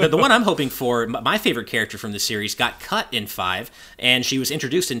 Exactly. The one I'm hoping for, my favorite character from the series, got cut in 5, and she was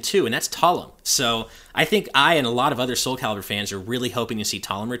introduced in 2, and that's Talim. So I think I and a lot of other Soul Calibur fans are really hoping to see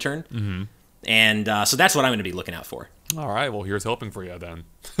Talim return. Mm-hmm. And so that's what I'm going to be looking out for. All right. Well, here's hoping for you then.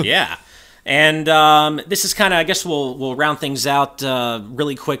 Yeah. And this is kind of, I guess we'll round things out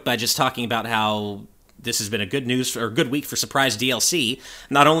really quick by just talking about how this has been a good week for surprise DLC.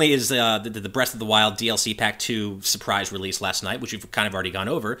 Not only is the Breath of the Wild DLC Pack 2 surprise release last night, which we've kind of already gone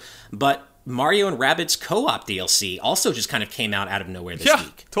over, but Mario and Rabbids co-op DLC also just kind of came out of nowhere this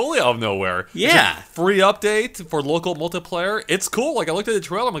week. Totally out of nowhere. Yeah. Free update for local multiplayer. It's cool. Like, I looked at the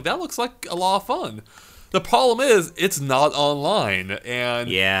trailer, I'm like, that looks like a lot of fun. The problem is, it's not online, and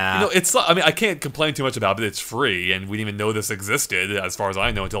it's. I mean, I can't complain too much about it. It's free, and we didn't even know this existed, as far as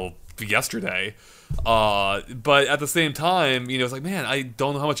I know, until yesterday. But at the same time, it's like, man, I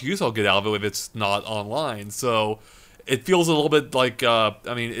don't know how much use I'll get out of it if it's not online. So it feels a little bit like, it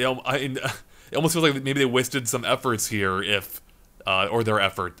almost feels like maybe they wasted some efforts here, or their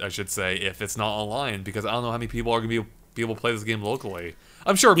effort, I should say, if it's not online, because I don't know how many people are going to be able to play this game locally.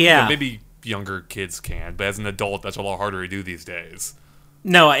 I'm sure, maybe younger kids can, but as an adult, that's a lot harder to do these days.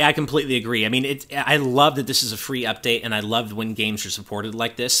 No, I completely agree. I mean, I love that this is a free update, and I love when games are supported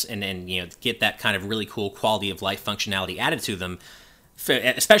like this, and get that kind of really cool quality of life functionality added to them,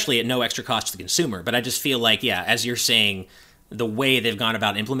 especially at no extra cost to the consumer. But I just feel like, as you're saying, the way they've gone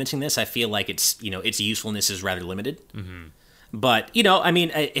about implementing this, I feel like its usefulness is rather limited. Mm-hmm. But, I mean,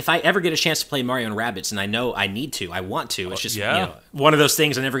 if I ever get a chance to play Mario and Rabbids, and I know I need to, I want to, it's just one of those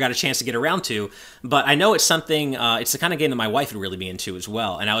things I never got a chance to get around to. But I know it's something, it's the kind of game that my wife would really be into as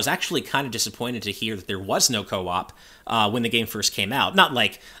well. And I was actually kind of disappointed to hear that there was no co-op when the game first came out. Not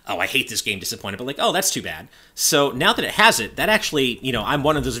like, oh, I hate this game, disappointed, but like, oh, that's too bad. So now that it has it, that actually, I'm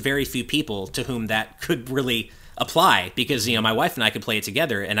one of those very few people to whom that could really apply, because, my wife and I could play it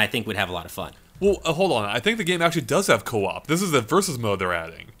together, and I think we'd have a lot of fun. Well, hold on. I think the game actually does have co-op. This is the versus mode they're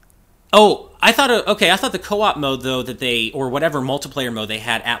adding. Oh, I thought the co-op mode, though, or whatever multiplayer mode they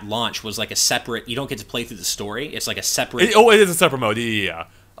had at launch was like a separate, you don't get to play through the story. It's like a separate... It is a separate mode, yeah.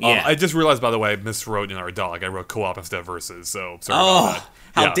 I just realized, by the way, I miswrote in our doc. I wrote co-op instead of versus, so sorry about that.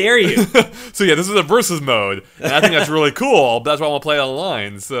 How dare you? So this is a versus mode, and I think that's really cool, but that's why I want to play it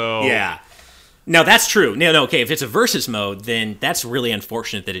online, so... Yeah. No, that's true. No, okay, if it's a versus mode, then that's really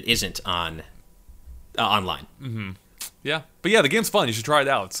unfortunate that it isn't on... online. Mm-hmm. Yeah. But the game's fun. You should try it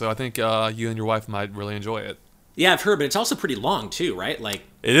out. So I think you and your wife might really enjoy it. Yeah, I've heard, but it's also pretty long too, right? Like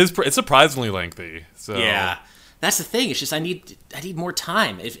it is. It's surprisingly lengthy. So yeah, that's the thing. It's just I need more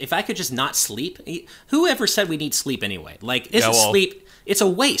time. If I could just not sleep. Whoever said we need sleep anyway? Like sleep? It's a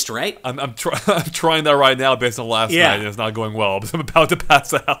waste, right? I'm trying that right now based on last night, and it's not going well. But I'm about to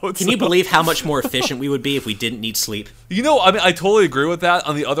pass out. Can you believe how much more efficient we would be if we didn't need sleep? I mean, I totally agree with that.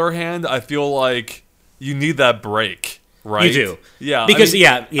 On the other hand, I feel like you need that break, right? You do, yeah. Because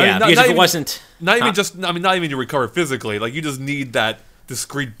because if it wasn't not even to recover physically, like you just need that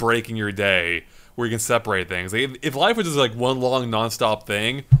discrete break in your day where you can separate things. Like, if life was just like one long nonstop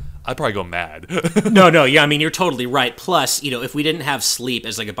thing, I'd probably go mad. No, I mean, you're totally right. Plus, if we didn't have sleep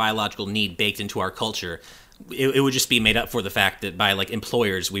as like a biological need baked into our culture, it would just be made up for the fact that by like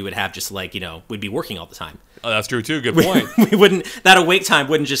employers, we would have just like, we'd be working all the time. Oh, that's true too. Good point. We wouldn't, that awake time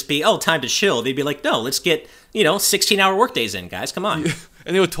wouldn't just be, time to chill. They'd be like, no, let's get, 16-hour workdays in, guys. Come on.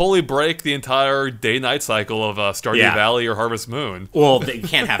 And it would totally break the entire day-night cycle of Stardew Valley or Harvest Moon. Well, they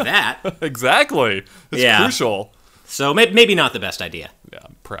can't have that. Exactly. It's crucial. So maybe not the best idea. Yeah,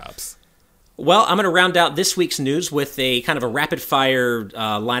 perhaps. Well, I'm going to round out this week's news with a kind of a rapid-fire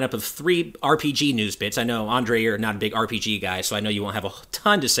lineup of 3 RPG news bits. I know, Andre, you're not a big RPG guy, so I know you won't have a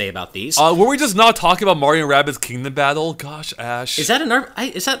ton to say about these. Were we just not talking about Mario and Rabbids Kingdom Battle? Gosh, Ash. Is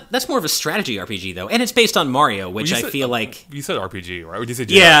that that's more of a strategy RPG, though, and it's based on Mario, which I feel like... You said RPG, right? Or did you say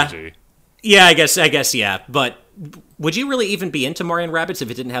JRPG? Yeah, I guess, yeah. But would you really even be into Mario and Rabbids if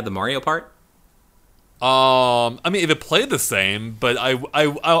it didn't have the Mario part? I mean, if it played the same, but I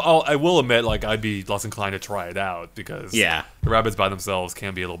will admit, like, I'd be less inclined to try it out because the Rabbids by themselves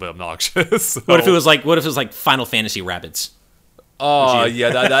can be a little bit obnoxious. So. What if it was like Final Fantasy Rabbids? Oh,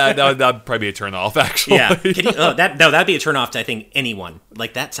 that'd probably be a turnoff, actually. Yeah, that'd be a turnoff to I think anyone.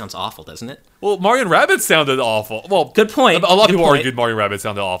 Like that sounds awful, doesn't it? Well, Mario and Rabbids sounded awful. Well, good point. A lot of people argued Mario and Rabbids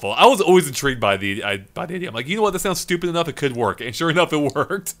sounded awful. I was always intrigued by the idea. I'm like, you know what? This sounds stupid enough. It could work, and sure enough, it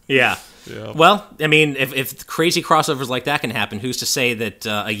worked. Yeah. Well, I mean, if crazy crossovers like that can happen, who's to say that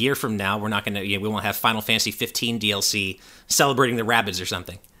a year from now we're not gonna we won't have Final Fantasy 15 DLC celebrating the Rabbids or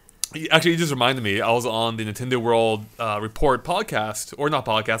something? Actually, you just reminded me. I was on the Nintendo World Report podcast, or not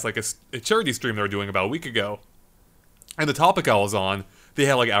podcast, like a charity stream they were doing about a week ago. And the topic I was on, they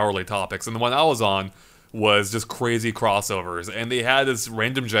had like hourly topics, and the one I was on was just crazy crossovers. And they had this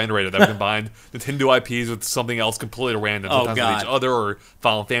random generator that combined Nintendo IPs with something else completely random, sometimes with each other or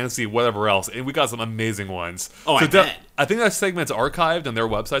Final Fantasy, whatever else. And we got some amazing ones. Oh, I bet. I think that segment's archived on their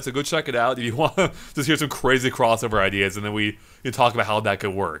website, so go check it out if you want to just hear some crazy crossover ideas, and then we talk about how that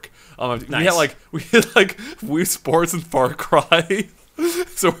could work. Nice. We had Wii Sports and Far Cry.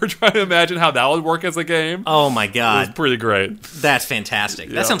 So we're trying to imagine how that would work as a game. Oh my god. It was pretty great. That's fantastic.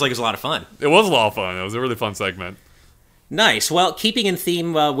 Yeah. That sounds like it was a lot of fun. It was a lot of fun. It was a really fun segment. Nice. Well, keeping in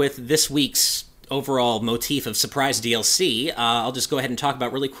theme with this week's overall motif of surprise DLC, I'll just go ahead and talk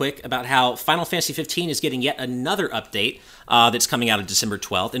about really quick about how Final Fantasy 15 is getting yet another update that's coming out on December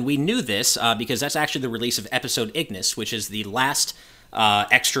 12th. And we knew this because that's actually the release of Episode Ignis, which is the last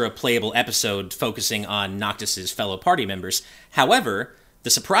extra playable episode focusing on Noctis's fellow party members. However, the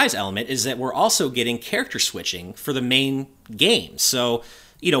surprise element is that we're also getting character switching for the main game. So,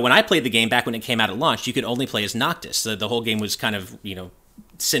 when I played the game back when it came out at launch, you could only play as Noctis. The whole game was kind of,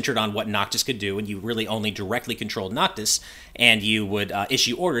 centered on what Noctis could do, and you really only directly controlled Noctis, and you would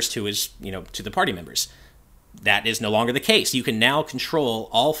issue orders to to the party members. That is no longer the case. You can now control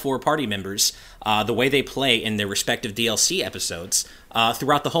all 4 party members the way they play in their respective DLC episodes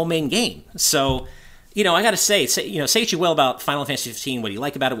throughout the whole main game. So, I gotta say what you will about Final Fantasy 15, what you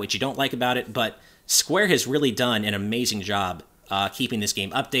like about it, what you don't like about it, but Square has really done an amazing job keeping this game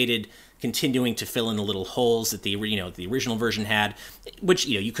updated, continuing to fill in the little holes that the original version had, which,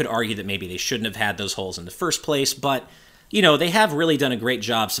 you could argue that maybe they shouldn't have had those holes in the first place, but they have really done a great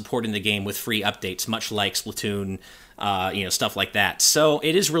job supporting the game with free updates, much like Splatoon, stuff like that. So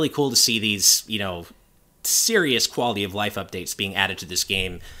it is really cool to see these, serious quality of life updates being added to this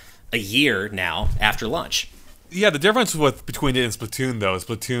game a year now after launch. Yeah, the difference between it and Splatoon, though, is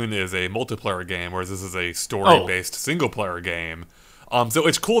Splatoon is a multiplayer game, whereas this is a story-based single-player game. So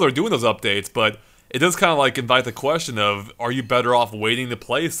it's cool they're doing those updates, but it does kind of invite the question of, are you better off waiting to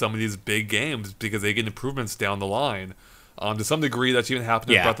play some of these big games because they get improvements down the line? To some degree, that's even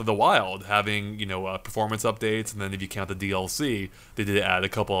happened in Breath of the Wild, having performance updates, and then if you count the DLC, they did add a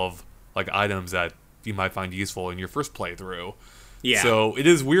couple of items that you might find useful in your first playthrough. Yeah. So it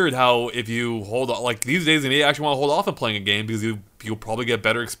is weird how if you hold on, these days, you may actually want to hold off on playing a game because you'll probably get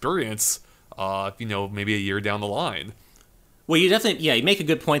better experience, maybe a year down the line. Well, you make a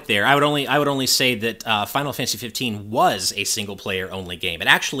good point there. I would only say that Final Fantasy 15 was a single-player only game. It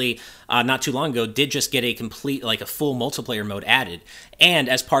actually, not too long ago, did just get a complete, a full multiplayer mode added. And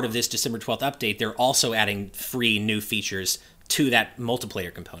as part of this December 12th update, they're also adding free new features to that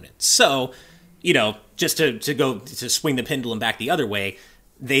multiplayer component. So, just to swing the pendulum back the other way,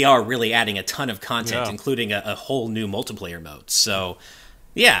 they are really adding a ton of content, including a whole new multiplayer mode. So,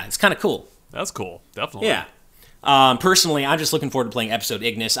 yeah, it's kind of cool. That's cool, definitely. Yeah. Personally, I'm just looking forward to playing Episode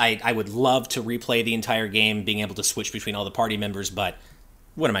Ignis. I would love to replay the entire game, being able to switch between all the party members, but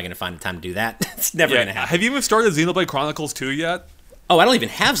when am I going to find the time to do that? It's never going to happen. Have you even started Xenoblade Chronicles 2 yet? Oh, I don't even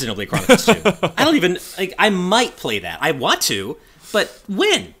have Xenoblade Chronicles 2. I don't even, I might play that. I want to, but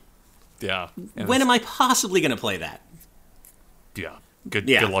when? Yeah. When am I possibly going to play that? Yeah. Good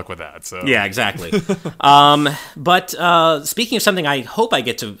luck with that. So. Yeah, exactly. But speaking of something I hope I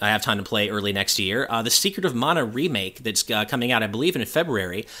have time to play early next year, the Secret of Mana remake that's coming out, I believe, in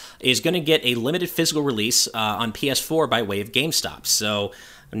February, is going to get a limited physical release on PS4 by way of GameStop. So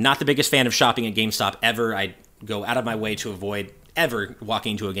I'm not the biggest fan of shopping at GameStop ever. I go out of my way to avoid ever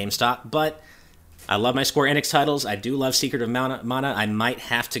walking into a GameStop, but I love my Square Enix titles. I do love Secret of Mana. I might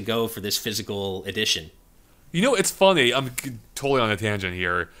have to go for this physical edition. It's funny. I'm totally on a tangent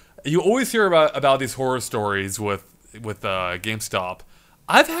here. You always hear about these horror stories with GameStop.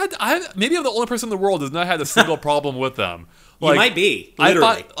 Maybe I'm the only person in the world who's not had a single problem with them. You might be,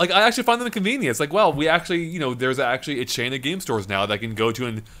 literally. I actually find them convenient. It's we actually, there's actually a chain of game stores now that I can go to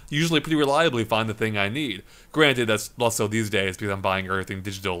and usually pretty reliably find the thing I need. Granted, that's less so these days because I'm buying everything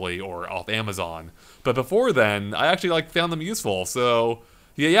digitally or off Amazon. But before then, I actually found them useful. So.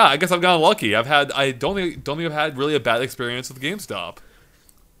 Yeah, I guess I've gotten lucky. I don't think I've had really a bad experience with GameStop.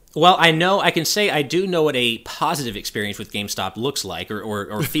 Well, I can say I do know what a positive experience with GameStop looks like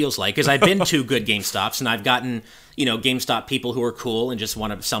or feels like, because I've been to good GameStops and I've gotten, GameStop people who are cool and just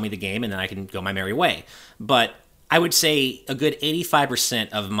want to sell me the game and then I can go my merry way. But I would say a good 85%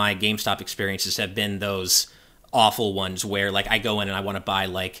 of my GameStop experiences have been those awful ones where I go in and I want to buy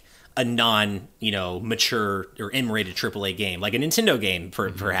a mature or M-rated AAA game, like a Nintendo game,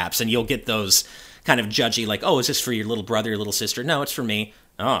 perhaps, and you'll get those kind of judgy, oh, is this for your little brother or little sister? No, it's for me.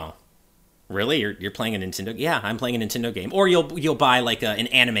 Oh, Really? You're playing a Nintendo? Yeah, I'm playing a Nintendo game. Or you'll buy like an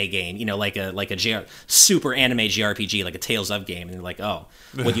anime game, like a super anime JRPG, like a Tales of game, and you're like, oh,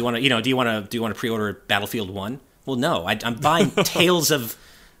 what do you want to, do you want to pre-order Battlefield 1? Well, no, I'm buying Tales of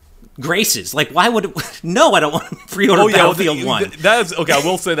Graces. Like, why would no, I don't want to pre-order Battlefield 1. That's okay. I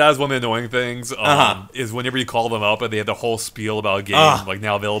will say that is one of the annoying things. Is whenever you call them up and they have the whole spiel about a game like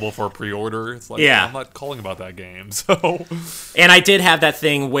now available for pre-order. It's like, I'm not calling about that game. So, and I did have that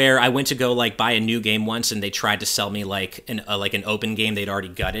thing where I went to go like buy a new game once, and they tried to sell me like an open game they'd already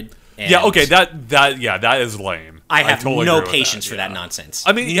gutted. Yeah, okay, that is lame. I have totally no patience for that nonsense.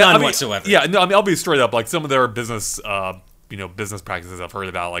 I mean, none whatsoever. Yeah, no, I mean, I'll be straight up. Like some of their business. Business practices I've heard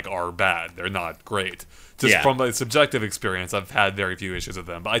about like are bad. They're not great. Just from a subjective experience, I've had very few issues with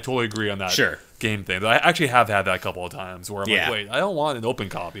them. But I totally agree on that game thing. I actually have had that a couple of times where I'm like, wait, I don't want an open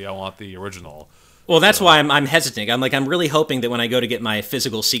copy. I want the original. Well, that's why I'm hesitant. I'm really hoping that when I go to get my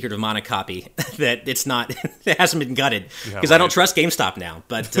physical Secret of Mana copy, that it hasn't been gutted because I don't trust GameStop now.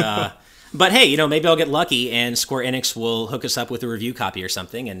 But but hey, maybe I'll get lucky and Square Enix will hook us up with a review copy or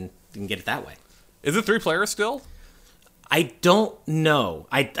something, and we can get it that way. Is it 3 players still? I don't know.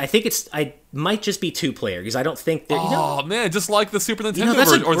 I think I might just be 2-player because I don't think that. Oh man, just like the Super Nintendo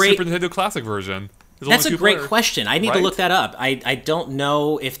version or the Super Nintendo Classic version. That's a great question. I need to look that up. I don't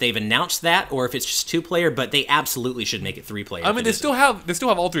know if they've announced that or if it's just 2-player, but they absolutely should make it 3-player. I mean, they still have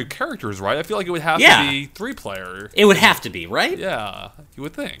all 3 characters, right? I feel like it would have to be 3-player. It would have to be, right? Yeah, you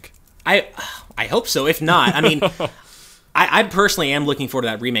would think. I hope so. If not, I mean. I personally am looking forward to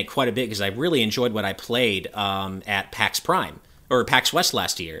that remake quite a bit because I really enjoyed what I played at PAX Prime or PAX West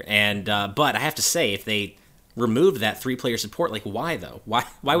last year. And but I have to say, if they removed that 3-player support, like why though? Why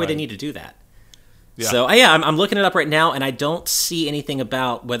would they need to do that? Yeah. So I'm looking it up right now, and I don't see anything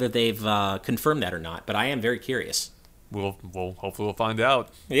about whether they've confirmed that or not. But I am very curious. We'll hopefully find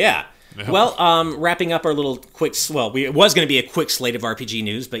out. Yeah. Well, wrapping up our little quick. Well, it was going to be a quick slate of RPG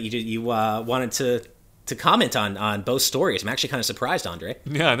news, but you wanted to comment on both stories. I'm actually kind of surprised, Andre.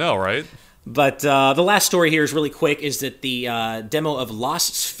 Yeah, I know, right? But the last story here is really quick, is that the demo of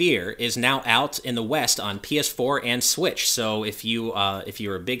Lost Sphere is now out in the West on PS4 and Switch. So if you're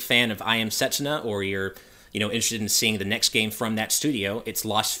a big fan of I Am Setsuna, or you're interested in seeing the next game from that studio, it's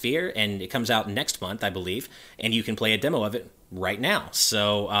Lost Sphere, and it comes out next month, I believe, and you can play a demo of it right now.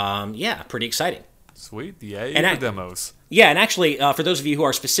 So pretty exciting. Sweet, yay for demos. Yeah, and actually, for those of you who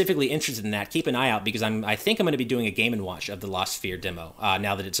are specifically interested in that, keep an eye out because I think I'm going to be doing a Game & Watch of the Lost Sphere demo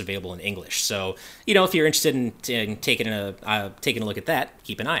now that it's available in English. So, if you're interested in taking a look at that,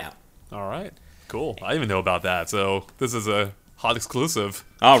 keep an eye out. All right, cool. I didn't even know about that, so this is a hot exclusive.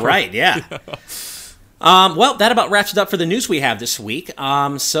 All right, yeah. Well, that about wraps it up for the news we have this week.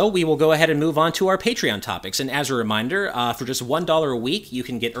 So we will go ahead and move on to our Patreon topics. And as a reminder, for just $1 a week, you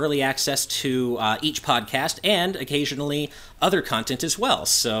can get early access to each podcast and occasionally other content as well.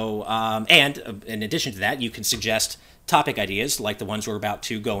 So, and in addition to that, you can suggest topic ideas like the ones we're about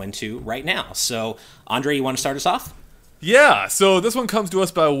to go into right now. So, Andre, you want to start us off? Yeah. So this one comes to us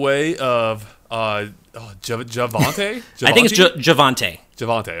by way of Javante? I think it's Javante.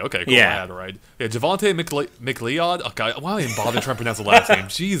 Javante, okay, cool, I had it right. Yeah, Javante McLeod. Okay, why am I even bother trying to pronounce the last name?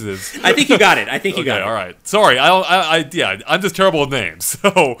 Jesus. I think you got it. Got it. All right. Sorry, I'm just terrible with names. So,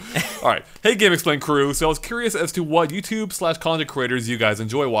 all right. Hey, Game Explain crew. So I was curious as to what YouTube/content creators you guys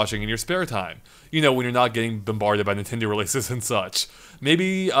enjoy watching in your spare time. When you're not getting bombarded by Nintendo releases and such.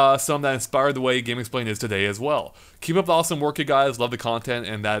 Maybe some that inspired the way Game Explain is today as well. Keep up the awesome work, you guys. Love the content,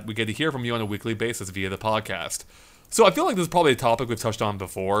 and that we get to hear from you on a weekly basis via the podcast. So I feel like this is probably a topic we've touched on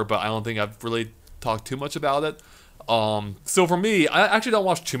before, but I don't think I've really talked too much about it. So for me, I actually don't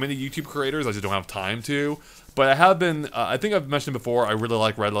watch too many YouTube creators. I just don't have time to. But I have been. I think I've mentioned before. I really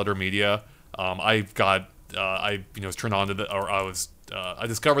like Red Letter Media. I was turned on to I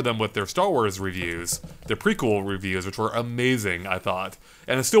discovered them with their Star Wars reviews, their prequel reviews, which were amazing, I thought.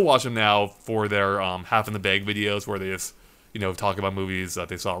 And I still watch them now for their Half in the Bag videos, where they just talk about movies that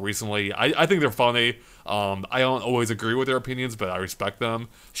they saw recently. I think they're funny. I don't always agree with their opinions, but I respect them.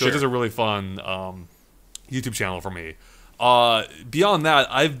 So It's just a really fun YouTube channel for me. Beyond that,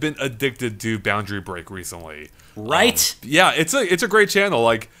 I've been addicted to Boundary Break recently. Right? Yeah, it's a great channel.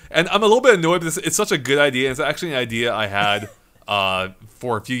 And I'm a little bit annoyed because it's such a good idea. It's actually an idea I had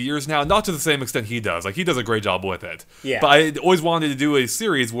for a few years now, not to the same extent he does. He does a great job with it. Yeah. But I always wanted to do a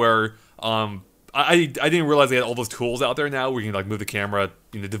series where I didn't realize they had all those tools out there now where you can move the camera,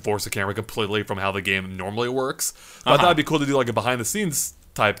 divorce the camera completely from how the game normally works. But I thought it'd be cool to do a behind the scenes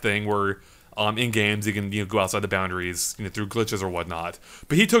type thing where in games you can go outside the boundaries through glitches or whatnot.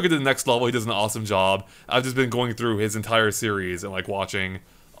 But he took it to the next level. He does an awesome job. I've just been going through his entire series and watching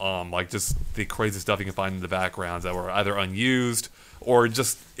like just the crazy stuff you can find in the backgrounds that were either unused or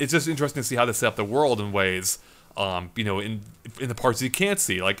just it's just interesting to see how they set up the world in ways, you know, in the parts you can't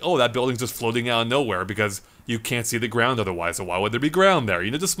see. Like, oh, that building's just floating out of nowhere because you can't see the ground otherwise. So why would there be ground there?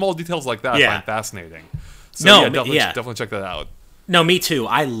 You know, just small details like that I find fascinating. So definitely check that out. No, me too.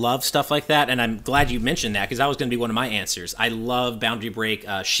 I love stuff like that, and I'm glad you mentioned that because that was going to be one of my answers. I love Boundary Break.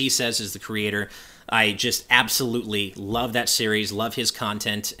 She Says is the creator. I just absolutely love that series, love his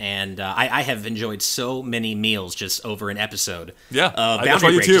content, and I have enjoyed so many meals just over an episode. Yeah, that's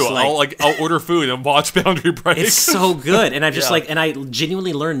what you too. I'll order food and watch Boundary Break. It's so good, and I'm just and I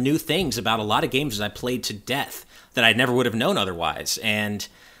genuinely learn new things about a lot of games that I played to death that I never would have known otherwise, and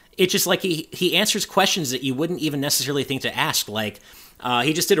it's just like he answers questions that you wouldn't even necessarily think to ask, like.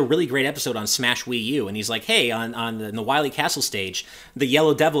 He just did a really great episode on Smash Wii U, and he's like, "Hey, on the Wily Castle stage, the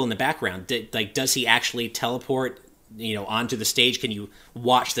yellow devil in the background, does he actually teleport, you know, onto the stage? Can you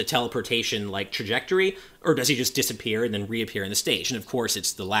watch the teleportation like trajectory, or does he just disappear and then reappear in the stage?" And of course,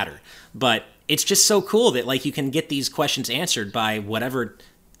 it's the latter. But it's just so cool that like you can get these questions answered by whatever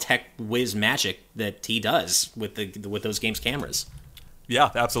tech whiz magic that he does with those games' cameras. Yeah,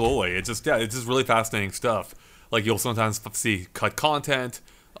 absolutely. It's just really fascinating stuff. Like, you'll sometimes see cut content,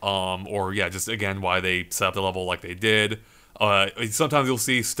 or, just, again, why they set up the level like they did. Sometimes you'll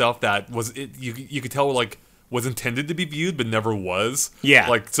see stuff that you could tell, like, was intended to be viewed, but never was. Yeah.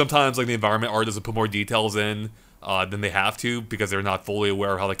 Like, sometimes, like, the environment art doesn't put more details in than they have to, because they're not fully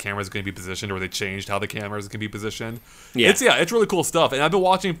aware of how the camera is going to be positioned, or they changed how the cameras can be positioned. Yeah. It's really cool stuff. And I've been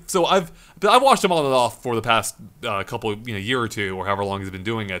watching, so I've watched them on and off for the past couple, year or two, or however long he's been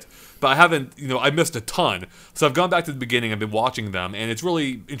doing it. But I haven't, I missed a ton. So I've gone back to the beginning, I've been watching them, and it's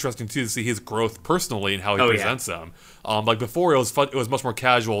really interesting, too, to see his growth personally and how he presents them. Like, before, it was much more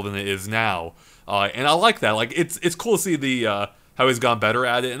casual than it is now. And I like that. Like, it's cool to see how he's gone better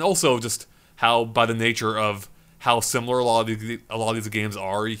at it, and also just how, by the nature of how similar a lot of these games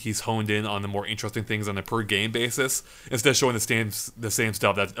are, he's honed in on the more interesting things on a per game basis instead of showing the same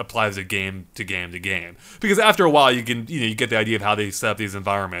stuff that applies to game to game to game. Because after a while, you get the idea of how they set up these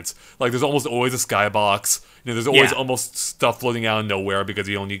environments. Like, there's almost always a skybox. There's always almost stuff floating out of nowhere because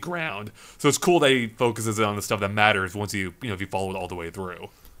you don't need ground. So it's cool that he focuses on the stuff that matters once if you follow it all the way through.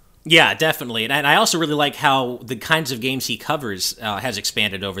 Yeah, definitely. And I also really like how the kinds of games he covers has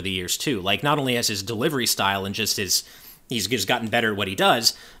expanded over the years, too. Like, not only has his delivery style and just he's just gotten better at what he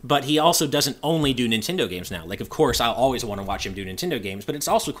does, but he also doesn't only do Nintendo games now. Like, of course, I'll always want to watch him do Nintendo games, but it's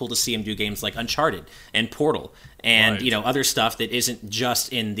also cool to see him do games like Uncharted and Portal and, other stuff that isn't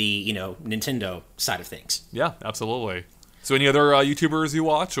just in the, Nintendo side of things. Yeah, absolutely. So any other YouTubers you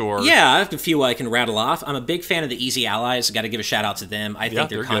watch? Or Yeah, I have a few I can rattle off. I'm a big fan of the Easy Allies. Got to give a shout out to them. I think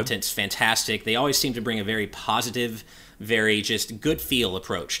their content's fantastic. They always seem to bring a very positive, very just good feel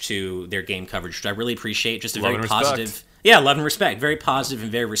approach to their game coverage, which I really appreciate. Just a very positive... Yeah, love and respect. Very positive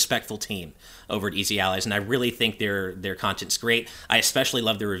and very respectful team over at Easy Allies, and I really think their content's great. I especially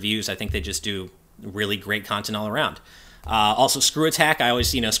love their reviews. I think they just do really great content all around. Also, Screw Attack. I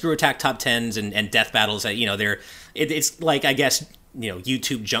always, Screw Attack top 10s and death battles. It's like, I guess,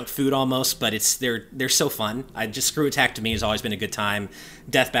 YouTube junk food almost, but they're so fun. Screw Attack to me has always been a good time.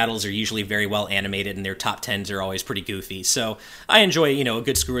 Death battles are usually very well animated, and their top 10s are always pretty goofy. So I enjoy, a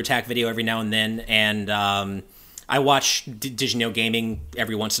good Screw Attack video every now and then, and I watch Digino Gaming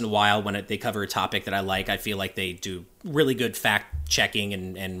every once in a while when they cover a topic that I like. I feel like they do really good fact checking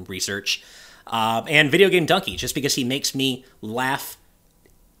and research. And Video Game Donkey, just because he makes me laugh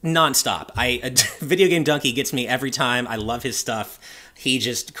nonstop. Video Game Donkey gets me every time. I love his stuff. He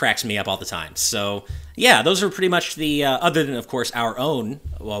just cracks me up all the time. So, yeah, those are pretty much the, other than, of course, our own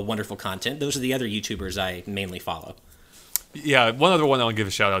wonderful content, those are the other YouTubers I mainly follow. Yeah, one other one I'll give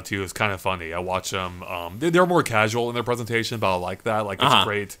a shout out to is Kind of Funny. I watch them. They're more casual in their presentation, but I like that. Like, it's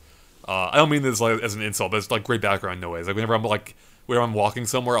great. I don't mean this as an insult, but it's like great background noise. Like, whenever I'm walking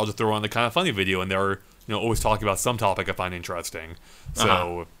somewhere, I'll just throw on the Kind of Funny video, and they're always talking about some topic I find interesting.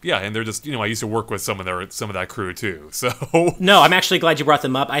 So yeah, and they're just I used to work with some of that crew too. So no, I'm actually glad you brought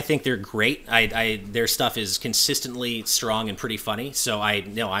them up. I think they're great. Their stuff is consistently strong and pretty funny. So I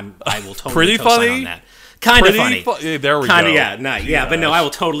will totally pretty co-sign funny on that. Kind of funny. Yeah, there we go. But no, I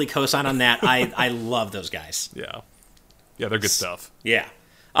will totally co-sign on that. I love those guys. Yeah, they're good stuff. Yeah.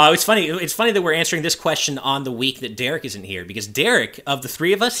 It's funny. It's funny that we're answering this question on the week that Derek isn't here, because Derek, of the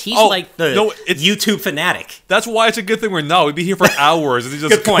three of us, he's YouTube fanatic. That's why it's a good thing we're not. We'd be here for hours. And he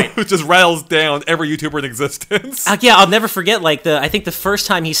just, good point. Just rattles down every YouTuber in existence. Yeah, I'll never forget. I think the first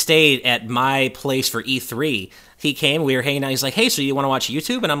time he stayed at my place for E3, he came. We were hanging out. He's like, "Hey, so you want to watch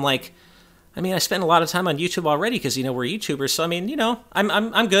YouTube?" And I'm like, I mean, I spend a lot of time on YouTube already because we're YouTubers. So I mean,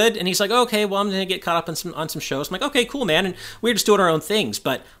 I'm good. And he's like, okay, well, I'm gonna get caught up on some shows. I'm like, okay, cool, man. And we're just doing our own things.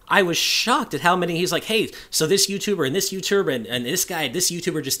 But I was shocked at how many. He's like, hey, so this YouTuber and this YouTuber and this guy, this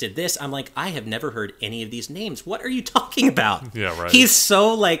YouTuber just did this. I'm like, I have never heard any of these names. What are you talking about? Yeah, right. He's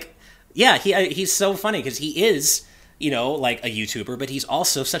so like, yeah, he's so funny because he is, like a YouTuber, but he's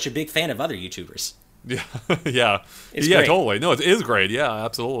also such a big fan of other YouTubers. Yeah, yeah, it's yeah, great. Totally. No, it is great. Yeah,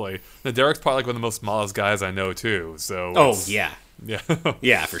 absolutely. Now, Derek's probably like one of the most modest guys I know too. So. Oh yeah. Yeah.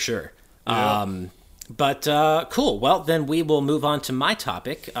 Yeah, for sure. Yeah. But cool. Well, then we will move on to my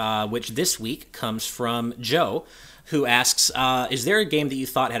topic, which this week comes from Joe, who asks, is there a game that you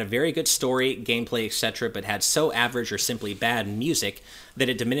thought had a very good story, gameplay, etc., but had so average or simply bad music that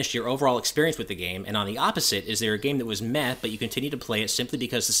it diminished your overall experience with the game? And on the opposite, is there a game that was meh, but you continue to play it simply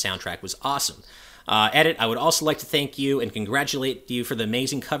because the soundtrack was awesome? Edit, I would also like to thank you and congratulate you for the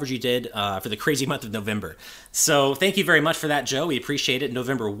amazing coverage you did for the crazy month of November. So thank you very much for that, Joe. We appreciate it.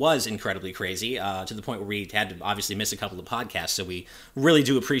 November was incredibly crazy to the point where we had to obviously miss a couple of podcasts. So we really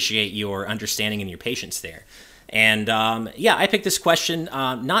do appreciate your understanding and your patience there. And yeah, I picked this question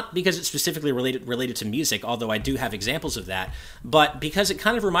not because it's specifically related to music, although I do have examples of that, but because it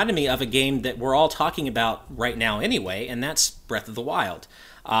kind of reminded me of a game that we're all talking about right now anyway, and that's Breath of the Wild.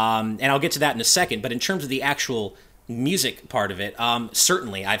 And I'll get to that in a second, but in terms of the actual music part of it,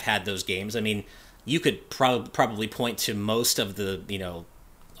 certainly I've had those games. I mean, you could probably point to most of the,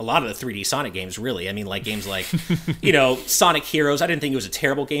 a lot of the 3D Sonic games, really. I mean, like games like, Sonic Heroes. I didn't think it was a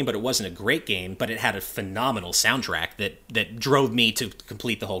terrible game, but it wasn't a great game, but it had a phenomenal soundtrack that drove me to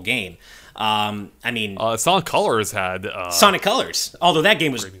complete the whole game. I mean, Sonic Colors had Sonic Colors, although that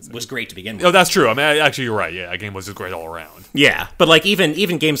game was great to begin with. Oh, that's true. I mean, actually, you're right. Yeah, that game was just great all around. Yeah, but like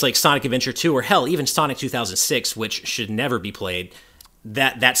even games like Sonic Adventure 2 or hell, even Sonic 2006, which should never be played,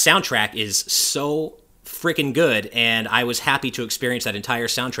 that soundtrack is so freaking good, and I was happy to experience that entire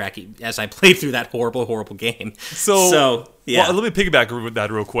soundtrack as I played through that horrible game. So yeah. Well, let me piggyback with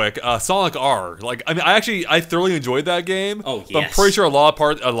that real quick. Sonic R, I thoroughly enjoyed that game. Oh yes. But I'm pretty sure a lot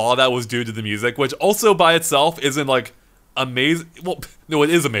of that was due to the music, which also by itself isn't like amazing. Well, no, it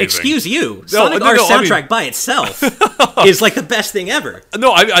is amazing. Excuse you. Sonic R soundtrack by itself is like the best thing ever.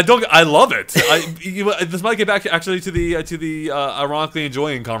 No, I don't. I love it. This might get back actually to the ironically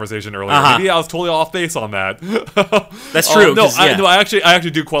enjoying conversation earlier. Uh-huh. Maybe I was totally off base on that. That's true. I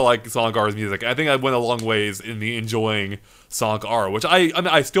actually do quite like Sonic R's music. I think I went a long ways in me enjoying Sonic R, which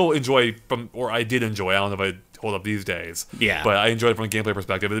I still enjoy I did enjoy. I don't know if I hold up these days. Yeah. But I enjoyed it from a gameplay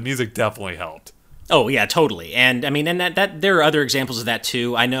perspective. But the music definitely helped. Oh yeah, totally. And I mean, and that there are other examples of that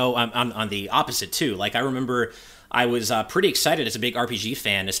too. I know on the opposite too. Like I remember, I was pretty excited as a big RPG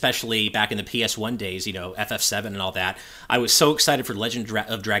fan, especially back in the PS1 days. FF7 and all that. I was so excited for Legend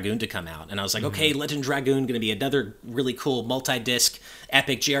of Dragoon to come out, and I was like, okay, Legend of Dragoon going to be another really cool multi-disc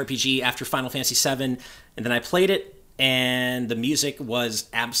epic JRPG after Final Fantasy VII. And then I played it, and the music was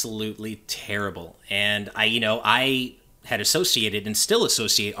absolutely terrible. And I had associated and still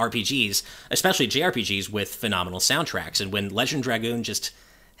associate RPGs, especially JRPGs, with phenomenal soundtracks. And when Legend Dragoon just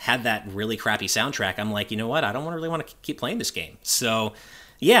had that really crappy soundtrack, I'm like, you know what? I don't really want to keep playing this game. So,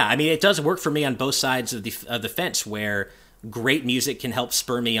 yeah, I mean, it does work for me on both sides of the fence, where great music can help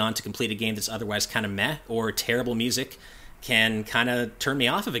spur me on to complete a game that's otherwise kind of meh, or terrible music can kind of turn me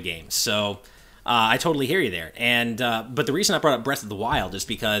off of a game. So, I totally hear you there. And but the reason I brought up Breath of the Wild is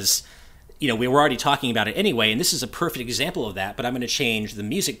because we were already talking about it anyway, and this is a perfect example of that, but I'm going to change the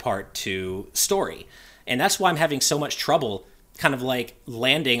music part to story. And that's why I'm having so much trouble kind of like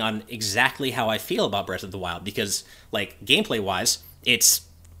landing on exactly how I feel about Breath of the Wild, because like gameplay-wise, it's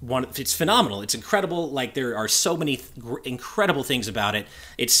phenomenal. It's incredible. Like there are so many incredible things about it.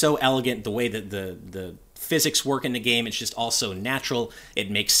 It's so elegant, the way that the physics work in the game. It's just all so natural.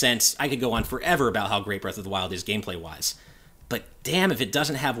 It makes sense. I could go on forever about how great Breath of the Wild is gameplay-wise. But damn if it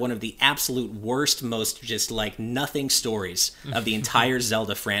doesn't have one of the absolute worst, most just like nothing stories of the entire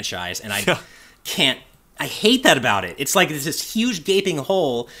Zelda franchise. And I hate that about it. It's like there's this huge gaping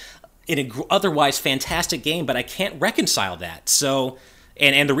hole in an otherwise fantastic game, but I can't reconcile that. So,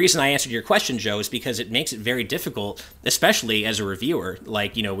 and the reason I answered your question, Joe, is because it makes it very difficult, especially as a reviewer,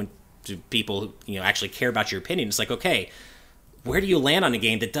 like, when people, actually care about your opinion. It's like, okay, where do you land on a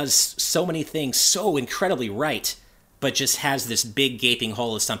game that does so many things so incredibly right, but just has this big gaping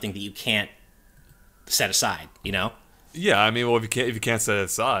hole of something that you can't set aside, Yeah, I mean, well, if you can't set it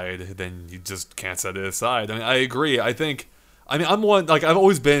aside, then you just can't set it aside. I mean, I agree. I'm one, like, I've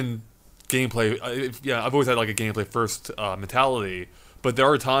always been gameplay. I've always had like a gameplay first mentality. But there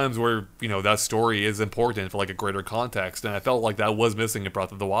are times where, that story is important for like a greater context, and I felt like that was missing in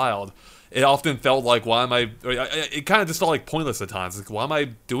Breath of the Wild. It often felt like, it kind of just felt like pointless at times. Like, why am I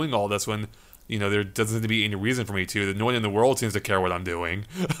doing all this when, there doesn't seem to be any reason for me to? That no one in the world seems to care what I'm doing.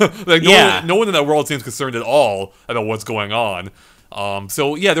 Like, no one in that world seems concerned at all about what's going on.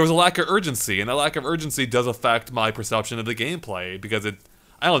 So yeah, there was a lack of urgency, and that lack of urgency does affect my perception of the gameplay, because it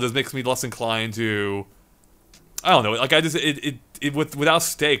just makes me less inclined to, I don't know, like without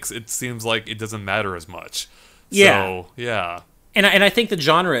stakes, it seems like it doesn't matter as much. Yeah. So, yeah. And I think the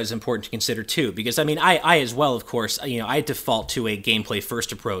genre is important to consider too, because I mean, I as well, of course, I default to a gameplay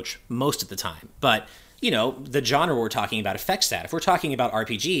first approach most of the time, but the genre we're talking about affects that. If we're talking about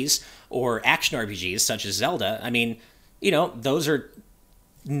RPGs or action RPGs such as Zelda, I mean, those are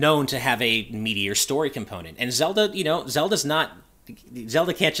known to have a meatier story component, and Zelda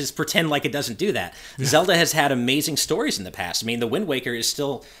can't just pretend like it doesn't do that. Yeah. Zelda has had amazing stories in the past. I mean, The Wind Waker is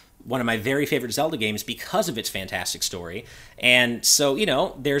still one of my very favorite Zelda games because of its fantastic story. And so,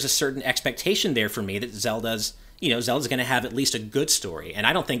 there's a certain expectation there for me that Zelda's going to have at least a good story. And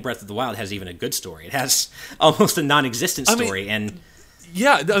I don't think Breath of the Wild has even a good story. It has almost a non-existent story.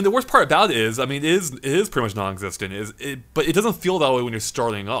 Yeah, the worst part about it is, I mean, it is pretty much non-existent, but it doesn't feel that way when you're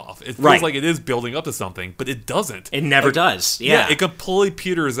starting off. It feels like it is building up to something, but it doesn't. It never does. Yeah, it completely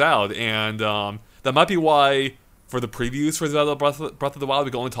peters out, and that might be why for the previews for Zelda Breath of the Wild,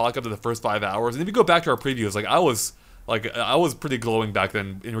 we can only talk up to the first 5 hours. And if you go back to our previews, I was pretty glowing back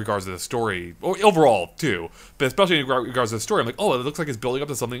then in regards to the story, or overall too, but especially in regards to the story. I'm like, oh, it looks like it's building up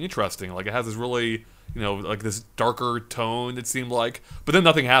to something interesting. Like, it has this really, like this darker tone, it seemed like. But then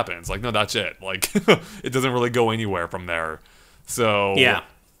nothing happens. Like, no, that's it. Like, it doesn't really go anywhere from there. So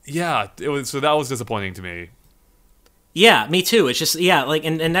yeah, it was. So that was disappointing to me. Yeah, me too. It's just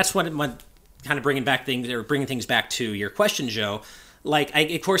and that's what kind of bringing things back to your question, Joe. Like,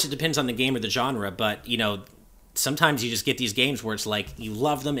 of course, it depends on the game or the genre, but sometimes you just get these games where it's like you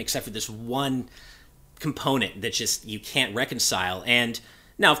love them except for this one component that just you can't reconcile. And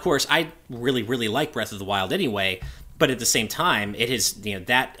now, of course, I really, really like Breath of the Wild anyway, but at the same time, it has,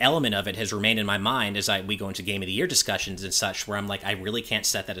 that element of it has remained in my mind as we go into Game of the Year discussions and such, where I'm like, I really can't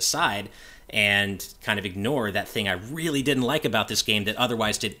set that aside and kind of ignore that thing I really didn't like about this game that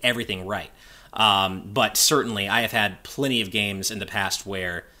otherwise did everything right. But certainly, I have had plenty of games in the past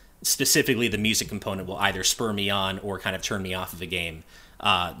where specifically the music component will either spur me on or kind of turn me off of a game,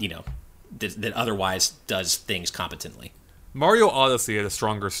 that otherwise does things competently. Mario Odyssey had a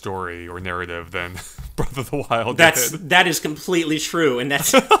stronger story or narrative than Breath of the Wild did. That is completely true, and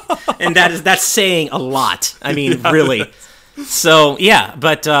that's saying a lot. I mean, really. So yeah,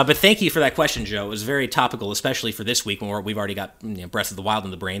 but thank you for that question, Joe. It was very topical, especially for this week when we've already got Breath of the Wild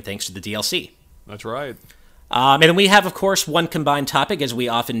in the brain thanks to the DLC. That's right. And then we have, of course, one combined topic, as we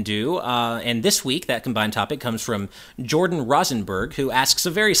often do. And this week, that combined topic comes from Jordan Rosenberg, who asks a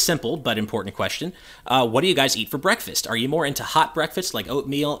very simple but important question. What do you guys eat for breakfast? Are you more into hot breakfast like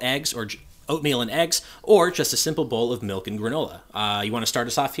oatmeal and eggs, or just a simple bowl of milk and granola? You want to start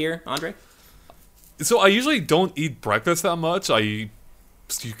us off here, Andre? So I usually don't eat breakfast that much. I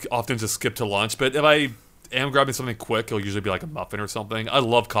often just skip to lunch. But if I am grabbing something quick, it'll usually be like a muffin or something. I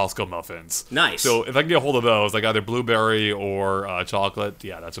love Costco muffins. Nice. So if I can get a hold of those, like either blueberry or chocolate,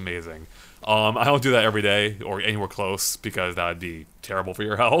 yeah, that's amazing. I don't do that every day or anywhere close because that would be terrible for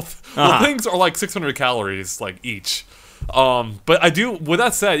your health. The things are like 600 calories like each. But I do, with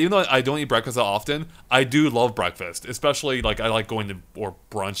that said, even though I don't eat breakfast that often, I do love breakfast, especially like I like going to, or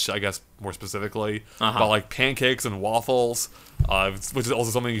brunch, I guess more specifically, but like pancakes and waffles, which is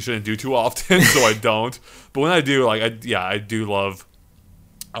also something you shouldn't do too often, so I don't. But when I do, like, I do love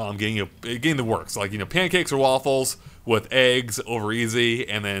getting the works, like, pancakes or waffles with eggs over easy,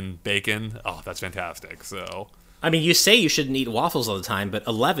 and then bacon. Oh, that's fantastic. So. I mean, you say you shouldn't eat waffles all the time, but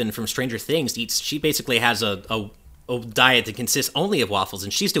Eleven from Stranger Things she basically has a diet that consists only of waffles,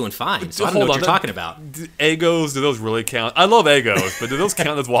 and she's doing fine. So I don't know what you're talking about. Eggos, do those really count? I love Eggos, but do those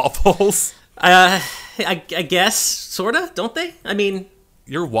count as waffles? I guess, sorta, don't they? I mean,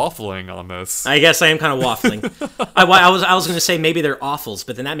 you're waffling on this. I guess I am kind of waffling. I was going to say maybe they're awfuls,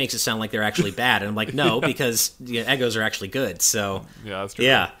 but then that makes it sound like they're actually bad, and I'm like, no, because Eggos are actually good. So yeah, that's true.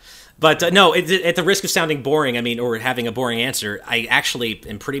 Yeah. But no, at the risk of sounding boring, I mean, or having a boring answer, I actually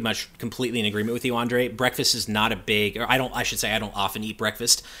am pretty much completely in agreement with you, Andre. Breakfast is not a big, or I should say I don't often eat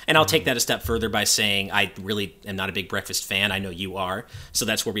breakfast. And I'll take that a step further by saying I really am not a big breakfast fan. I know you are. So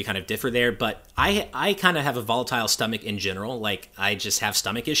that's where we kind of differ there. But I kind of have a volatile stomach in general. Like, I just have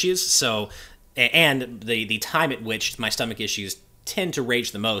stomach issues. So, and the time at which my stomach issues tend to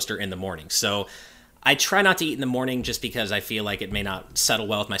rage the most are in the morning. So I try not to eat in the morning just because I feel like it may not settle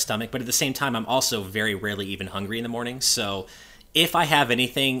well with my stomach. But at the same time, I'm also very rarely even hungry in the morning. So if I have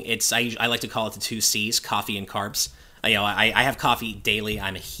anything, I like to call it the 2 C's, coffee and carbs. I have coffee daily.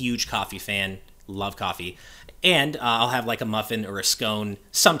 I'm a huge coffee fan. Love coffee. And I'll have like a muffin or a scone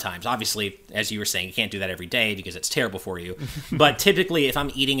sometimes. Obviously, as you were saying, you can't do that every day because it's terrible for you. But typically, if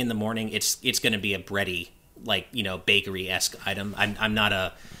I'm eating in the morning, it's going to be a bready, like, bakery-esque item. I'm not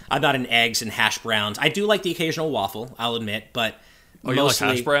an eggs and hash browns. I do like the occasional waffle, I'll admit, but mostly, you like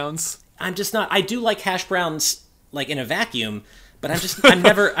hash browns? I'm just not. I do like hash browns like in a vacuum, but I'm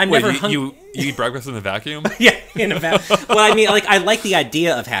never hungry. You eat breakfast in a vacuum? Yeah, in a vacuum. Well, I mean, like, I like the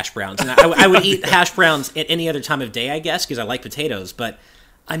idea of hash browns, and I would eat hash browns at any other time of day, I guess, because I like potatoes, but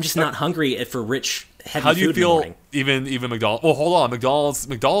I'm just not hungry for rich, heavy food. How do you feel? In the morning. Even McDonald's. Well, hold on.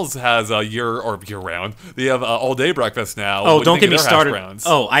 McDonald's has a year round. They have all day breakfast now. Oh, don't get me started.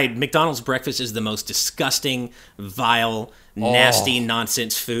 McDonald's breakfast is the most disgusting, vile, nasty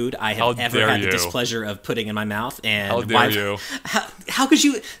nonsense food I have ever had the displeasure of putting in my mouth. And how dare you? How could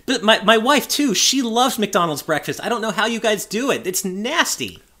you? But my wife too. She loves McDonald's breakfast. I don't know how you guys do it. It's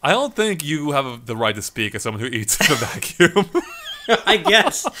nasty. I don't think you have the right to speak as someone who eats in a vacuum. I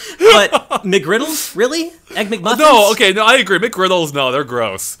guess. But McGriddles? Really? Egg McMuffins? No, I agree. McGriddles, no, they're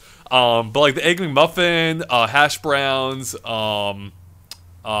gross. But like the Egg McMuffin, hash browns, or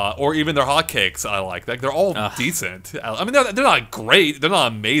even their hotcakes, I like. Like, they're all decent. I mean, they're not great. They're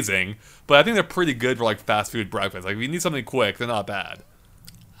not amazing. But I think they're pretty good for like fast food breakfast. Like, if you need something quick, they're not bad.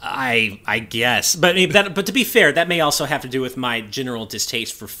 I guess, but to be fair, that may also have to do with my general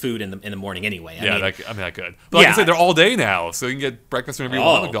distaste for food in the morning anyway. That could. But like I said, they're all day now, so you can get breakfast whenever you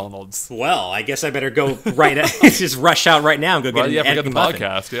want at McDonald's. Well, I guess I better go just rush out right now and go get an forget the muffin.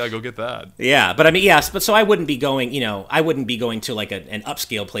 podcast. Yeah, go get that. Yeah, but I mean, yes, but so I wouldn't be going. I wouldn't be going to like an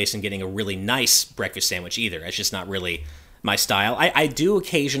upscale place and getting a really nice breakfast sandwich either. It's just not really my style. I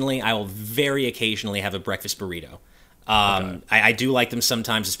will very occasionally have a breakfast burrito. I do like them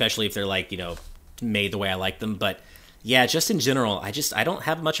sometimes, especially if they're like, made the way I like them. But yeah, just in general, I don't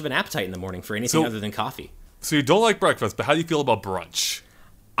have much of an appetite in the morning for anything other than coffee. So you don't like breakfast, but how do you feel about brunch?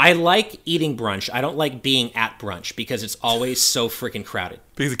 I like eating brunch. I don't like being at brunch because it's always so freaking crowded.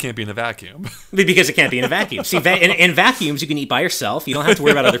 Because it can't be in a vacuum. Because it can't be in a vacuum. See, in vacuums, you can eat by yourself. You don't have to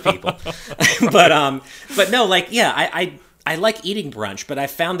worry about other people. But no, like, yeah, I like eating brunch, but I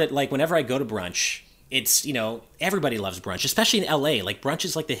found that, like, whenever I go to brunch, it's, everybody loves brunch, especially in LA. Like, brunch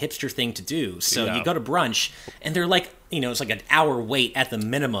is like the hipster thing to do. So you go to brunch and they're like, it's like an hour wait at the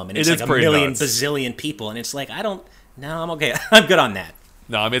minimum. And it's like a million bazillion people. And it's like, I'm okay. I'm good on that.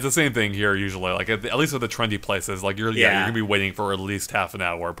 No, I mean, it's the same thing here usually. Like, at least with the trendy places, like, you're going to be waiting for at least half an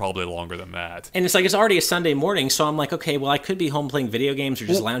hour, probably longer than that. And it's like, it's already a Sunday morning, so I'm like, okay, well, I could be home playing video games or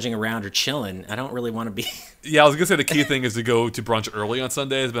just lounging around or chilling. I don't really want to be... Yeah, I was going to say the key thing is to go to brunch early on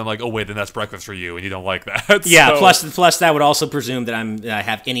Sundays, but I'm like, oh, wait, then that's breakfast for you, and you don't like that. Yeah, so. Plus that would also presume that I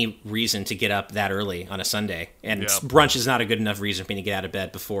have any reason to get up that early on a Sunday. And brunch is not a good enough reason for me to get out of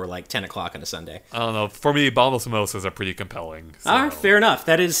bed before, like, 10 o'clock on a Sunday. I don't know. For me, bottle samosas are pretty compelling. So. All right, fair enough.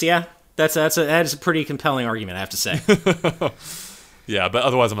 That is, that is a pretty compelling argument, I have to say. Yeah, but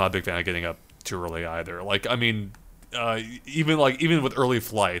otherwise I'm not a big fan of getting up too early either. Like, I mean, even with early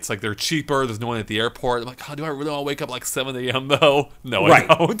flights, like, they're cheaper, there's no one at the airport. I'm like, do I really want to wake up like 7 a.m. though? No, right.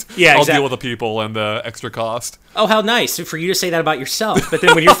 I don't. Yeah, I'll deal with the people and the extra cost. Oh, how nice for you to say that about yourself. But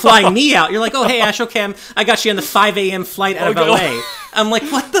then when you're flying me out, you're like, oh, hey, Ash, okay, I got you on the 5 a.m. flight out of LA. I'm like,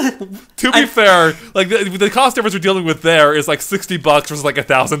 what the? To be fair, like, the cost difference we're dealing with there is like $60 versus like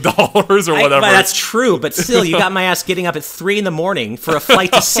 $1,000 or whatever. That's true, but still, you got my ass getting up at 3 a.m. for a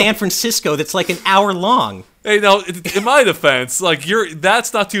flight to San Francisco that's like an hour long. Hey, now, in my defense, like,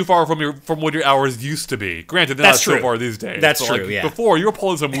 that's not too far from what your hours used to be. Granted, they're not so far these days. That's true, yeah. Before, you were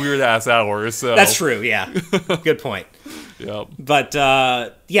pulling some weird-ass hours, so... That's true, yeah. Good point. Yep. But,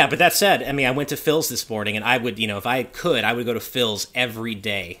 but that said, I mean, I went to Phil's this morning, and I would, if I could, I would go to Phil's every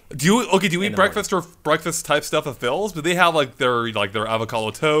day. Do you eat breakfast or breakfast-type stuff at Phil's? But they have, like, their avocado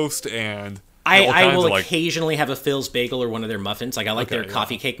toast and... I will occasionally have a Phil's bagel or one of their muffins. Like, I like their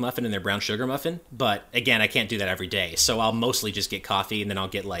coffee cake muffin and their brown sugar muffin. But, again, I can't do that every day. So I'll mostly just get coffee, and then I'll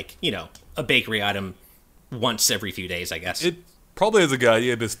get, like, a bakery item once every few days, I guess. It probably is a good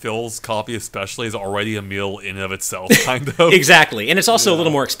idea because Phil's coffee especially is already a meal in and of itself, kind of. Exactly. And it's also a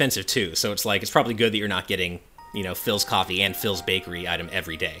little more expensive, too. So it's like, it's probably good that you're not getting, Phil's coffee and Phil's bakery item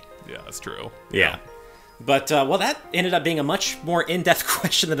every day. Yeah, that's true. Yeah. But, that ended up being a much more in-depth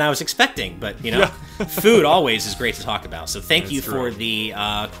question than I was expecting. But, food always is great to talk about. So thank you for the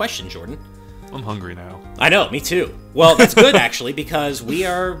question, Jordan. I'm hungry now. I know, me too. Well, that's good actually, because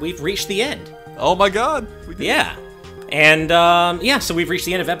we've reached the end. Oh my god. Yeah. And so we've reached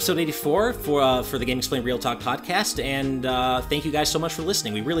the end of episode 84 for the Game Explained Real Talk podcast, and thank you guys so much for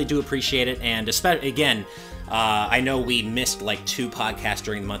listening. We really do appreciate it, and especially, again, I know we missed like 2 podcasts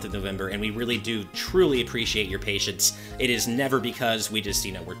during the month of November, and we really do truly appreciate your patience. It is never because we just,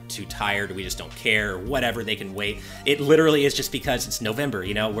 we're too tired, or we just don't care, or whatever, they can wait. It literally is just because it's November,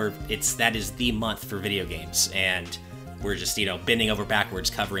 that is the month for video games, and we're just, bending over backwards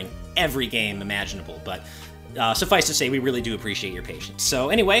covering every game imaginable, but suffice to say, we really do appreciate your patience. So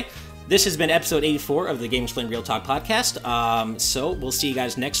anyway, this has been episode 84 of the Game Explained Real Talk podcast. So we'll see you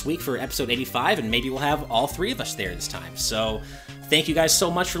guys next week for episode 85, and maybe we'll have all 3 of us there this time. So thank you guys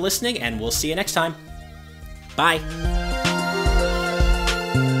so much for listening, and we'll see you next time. Bye.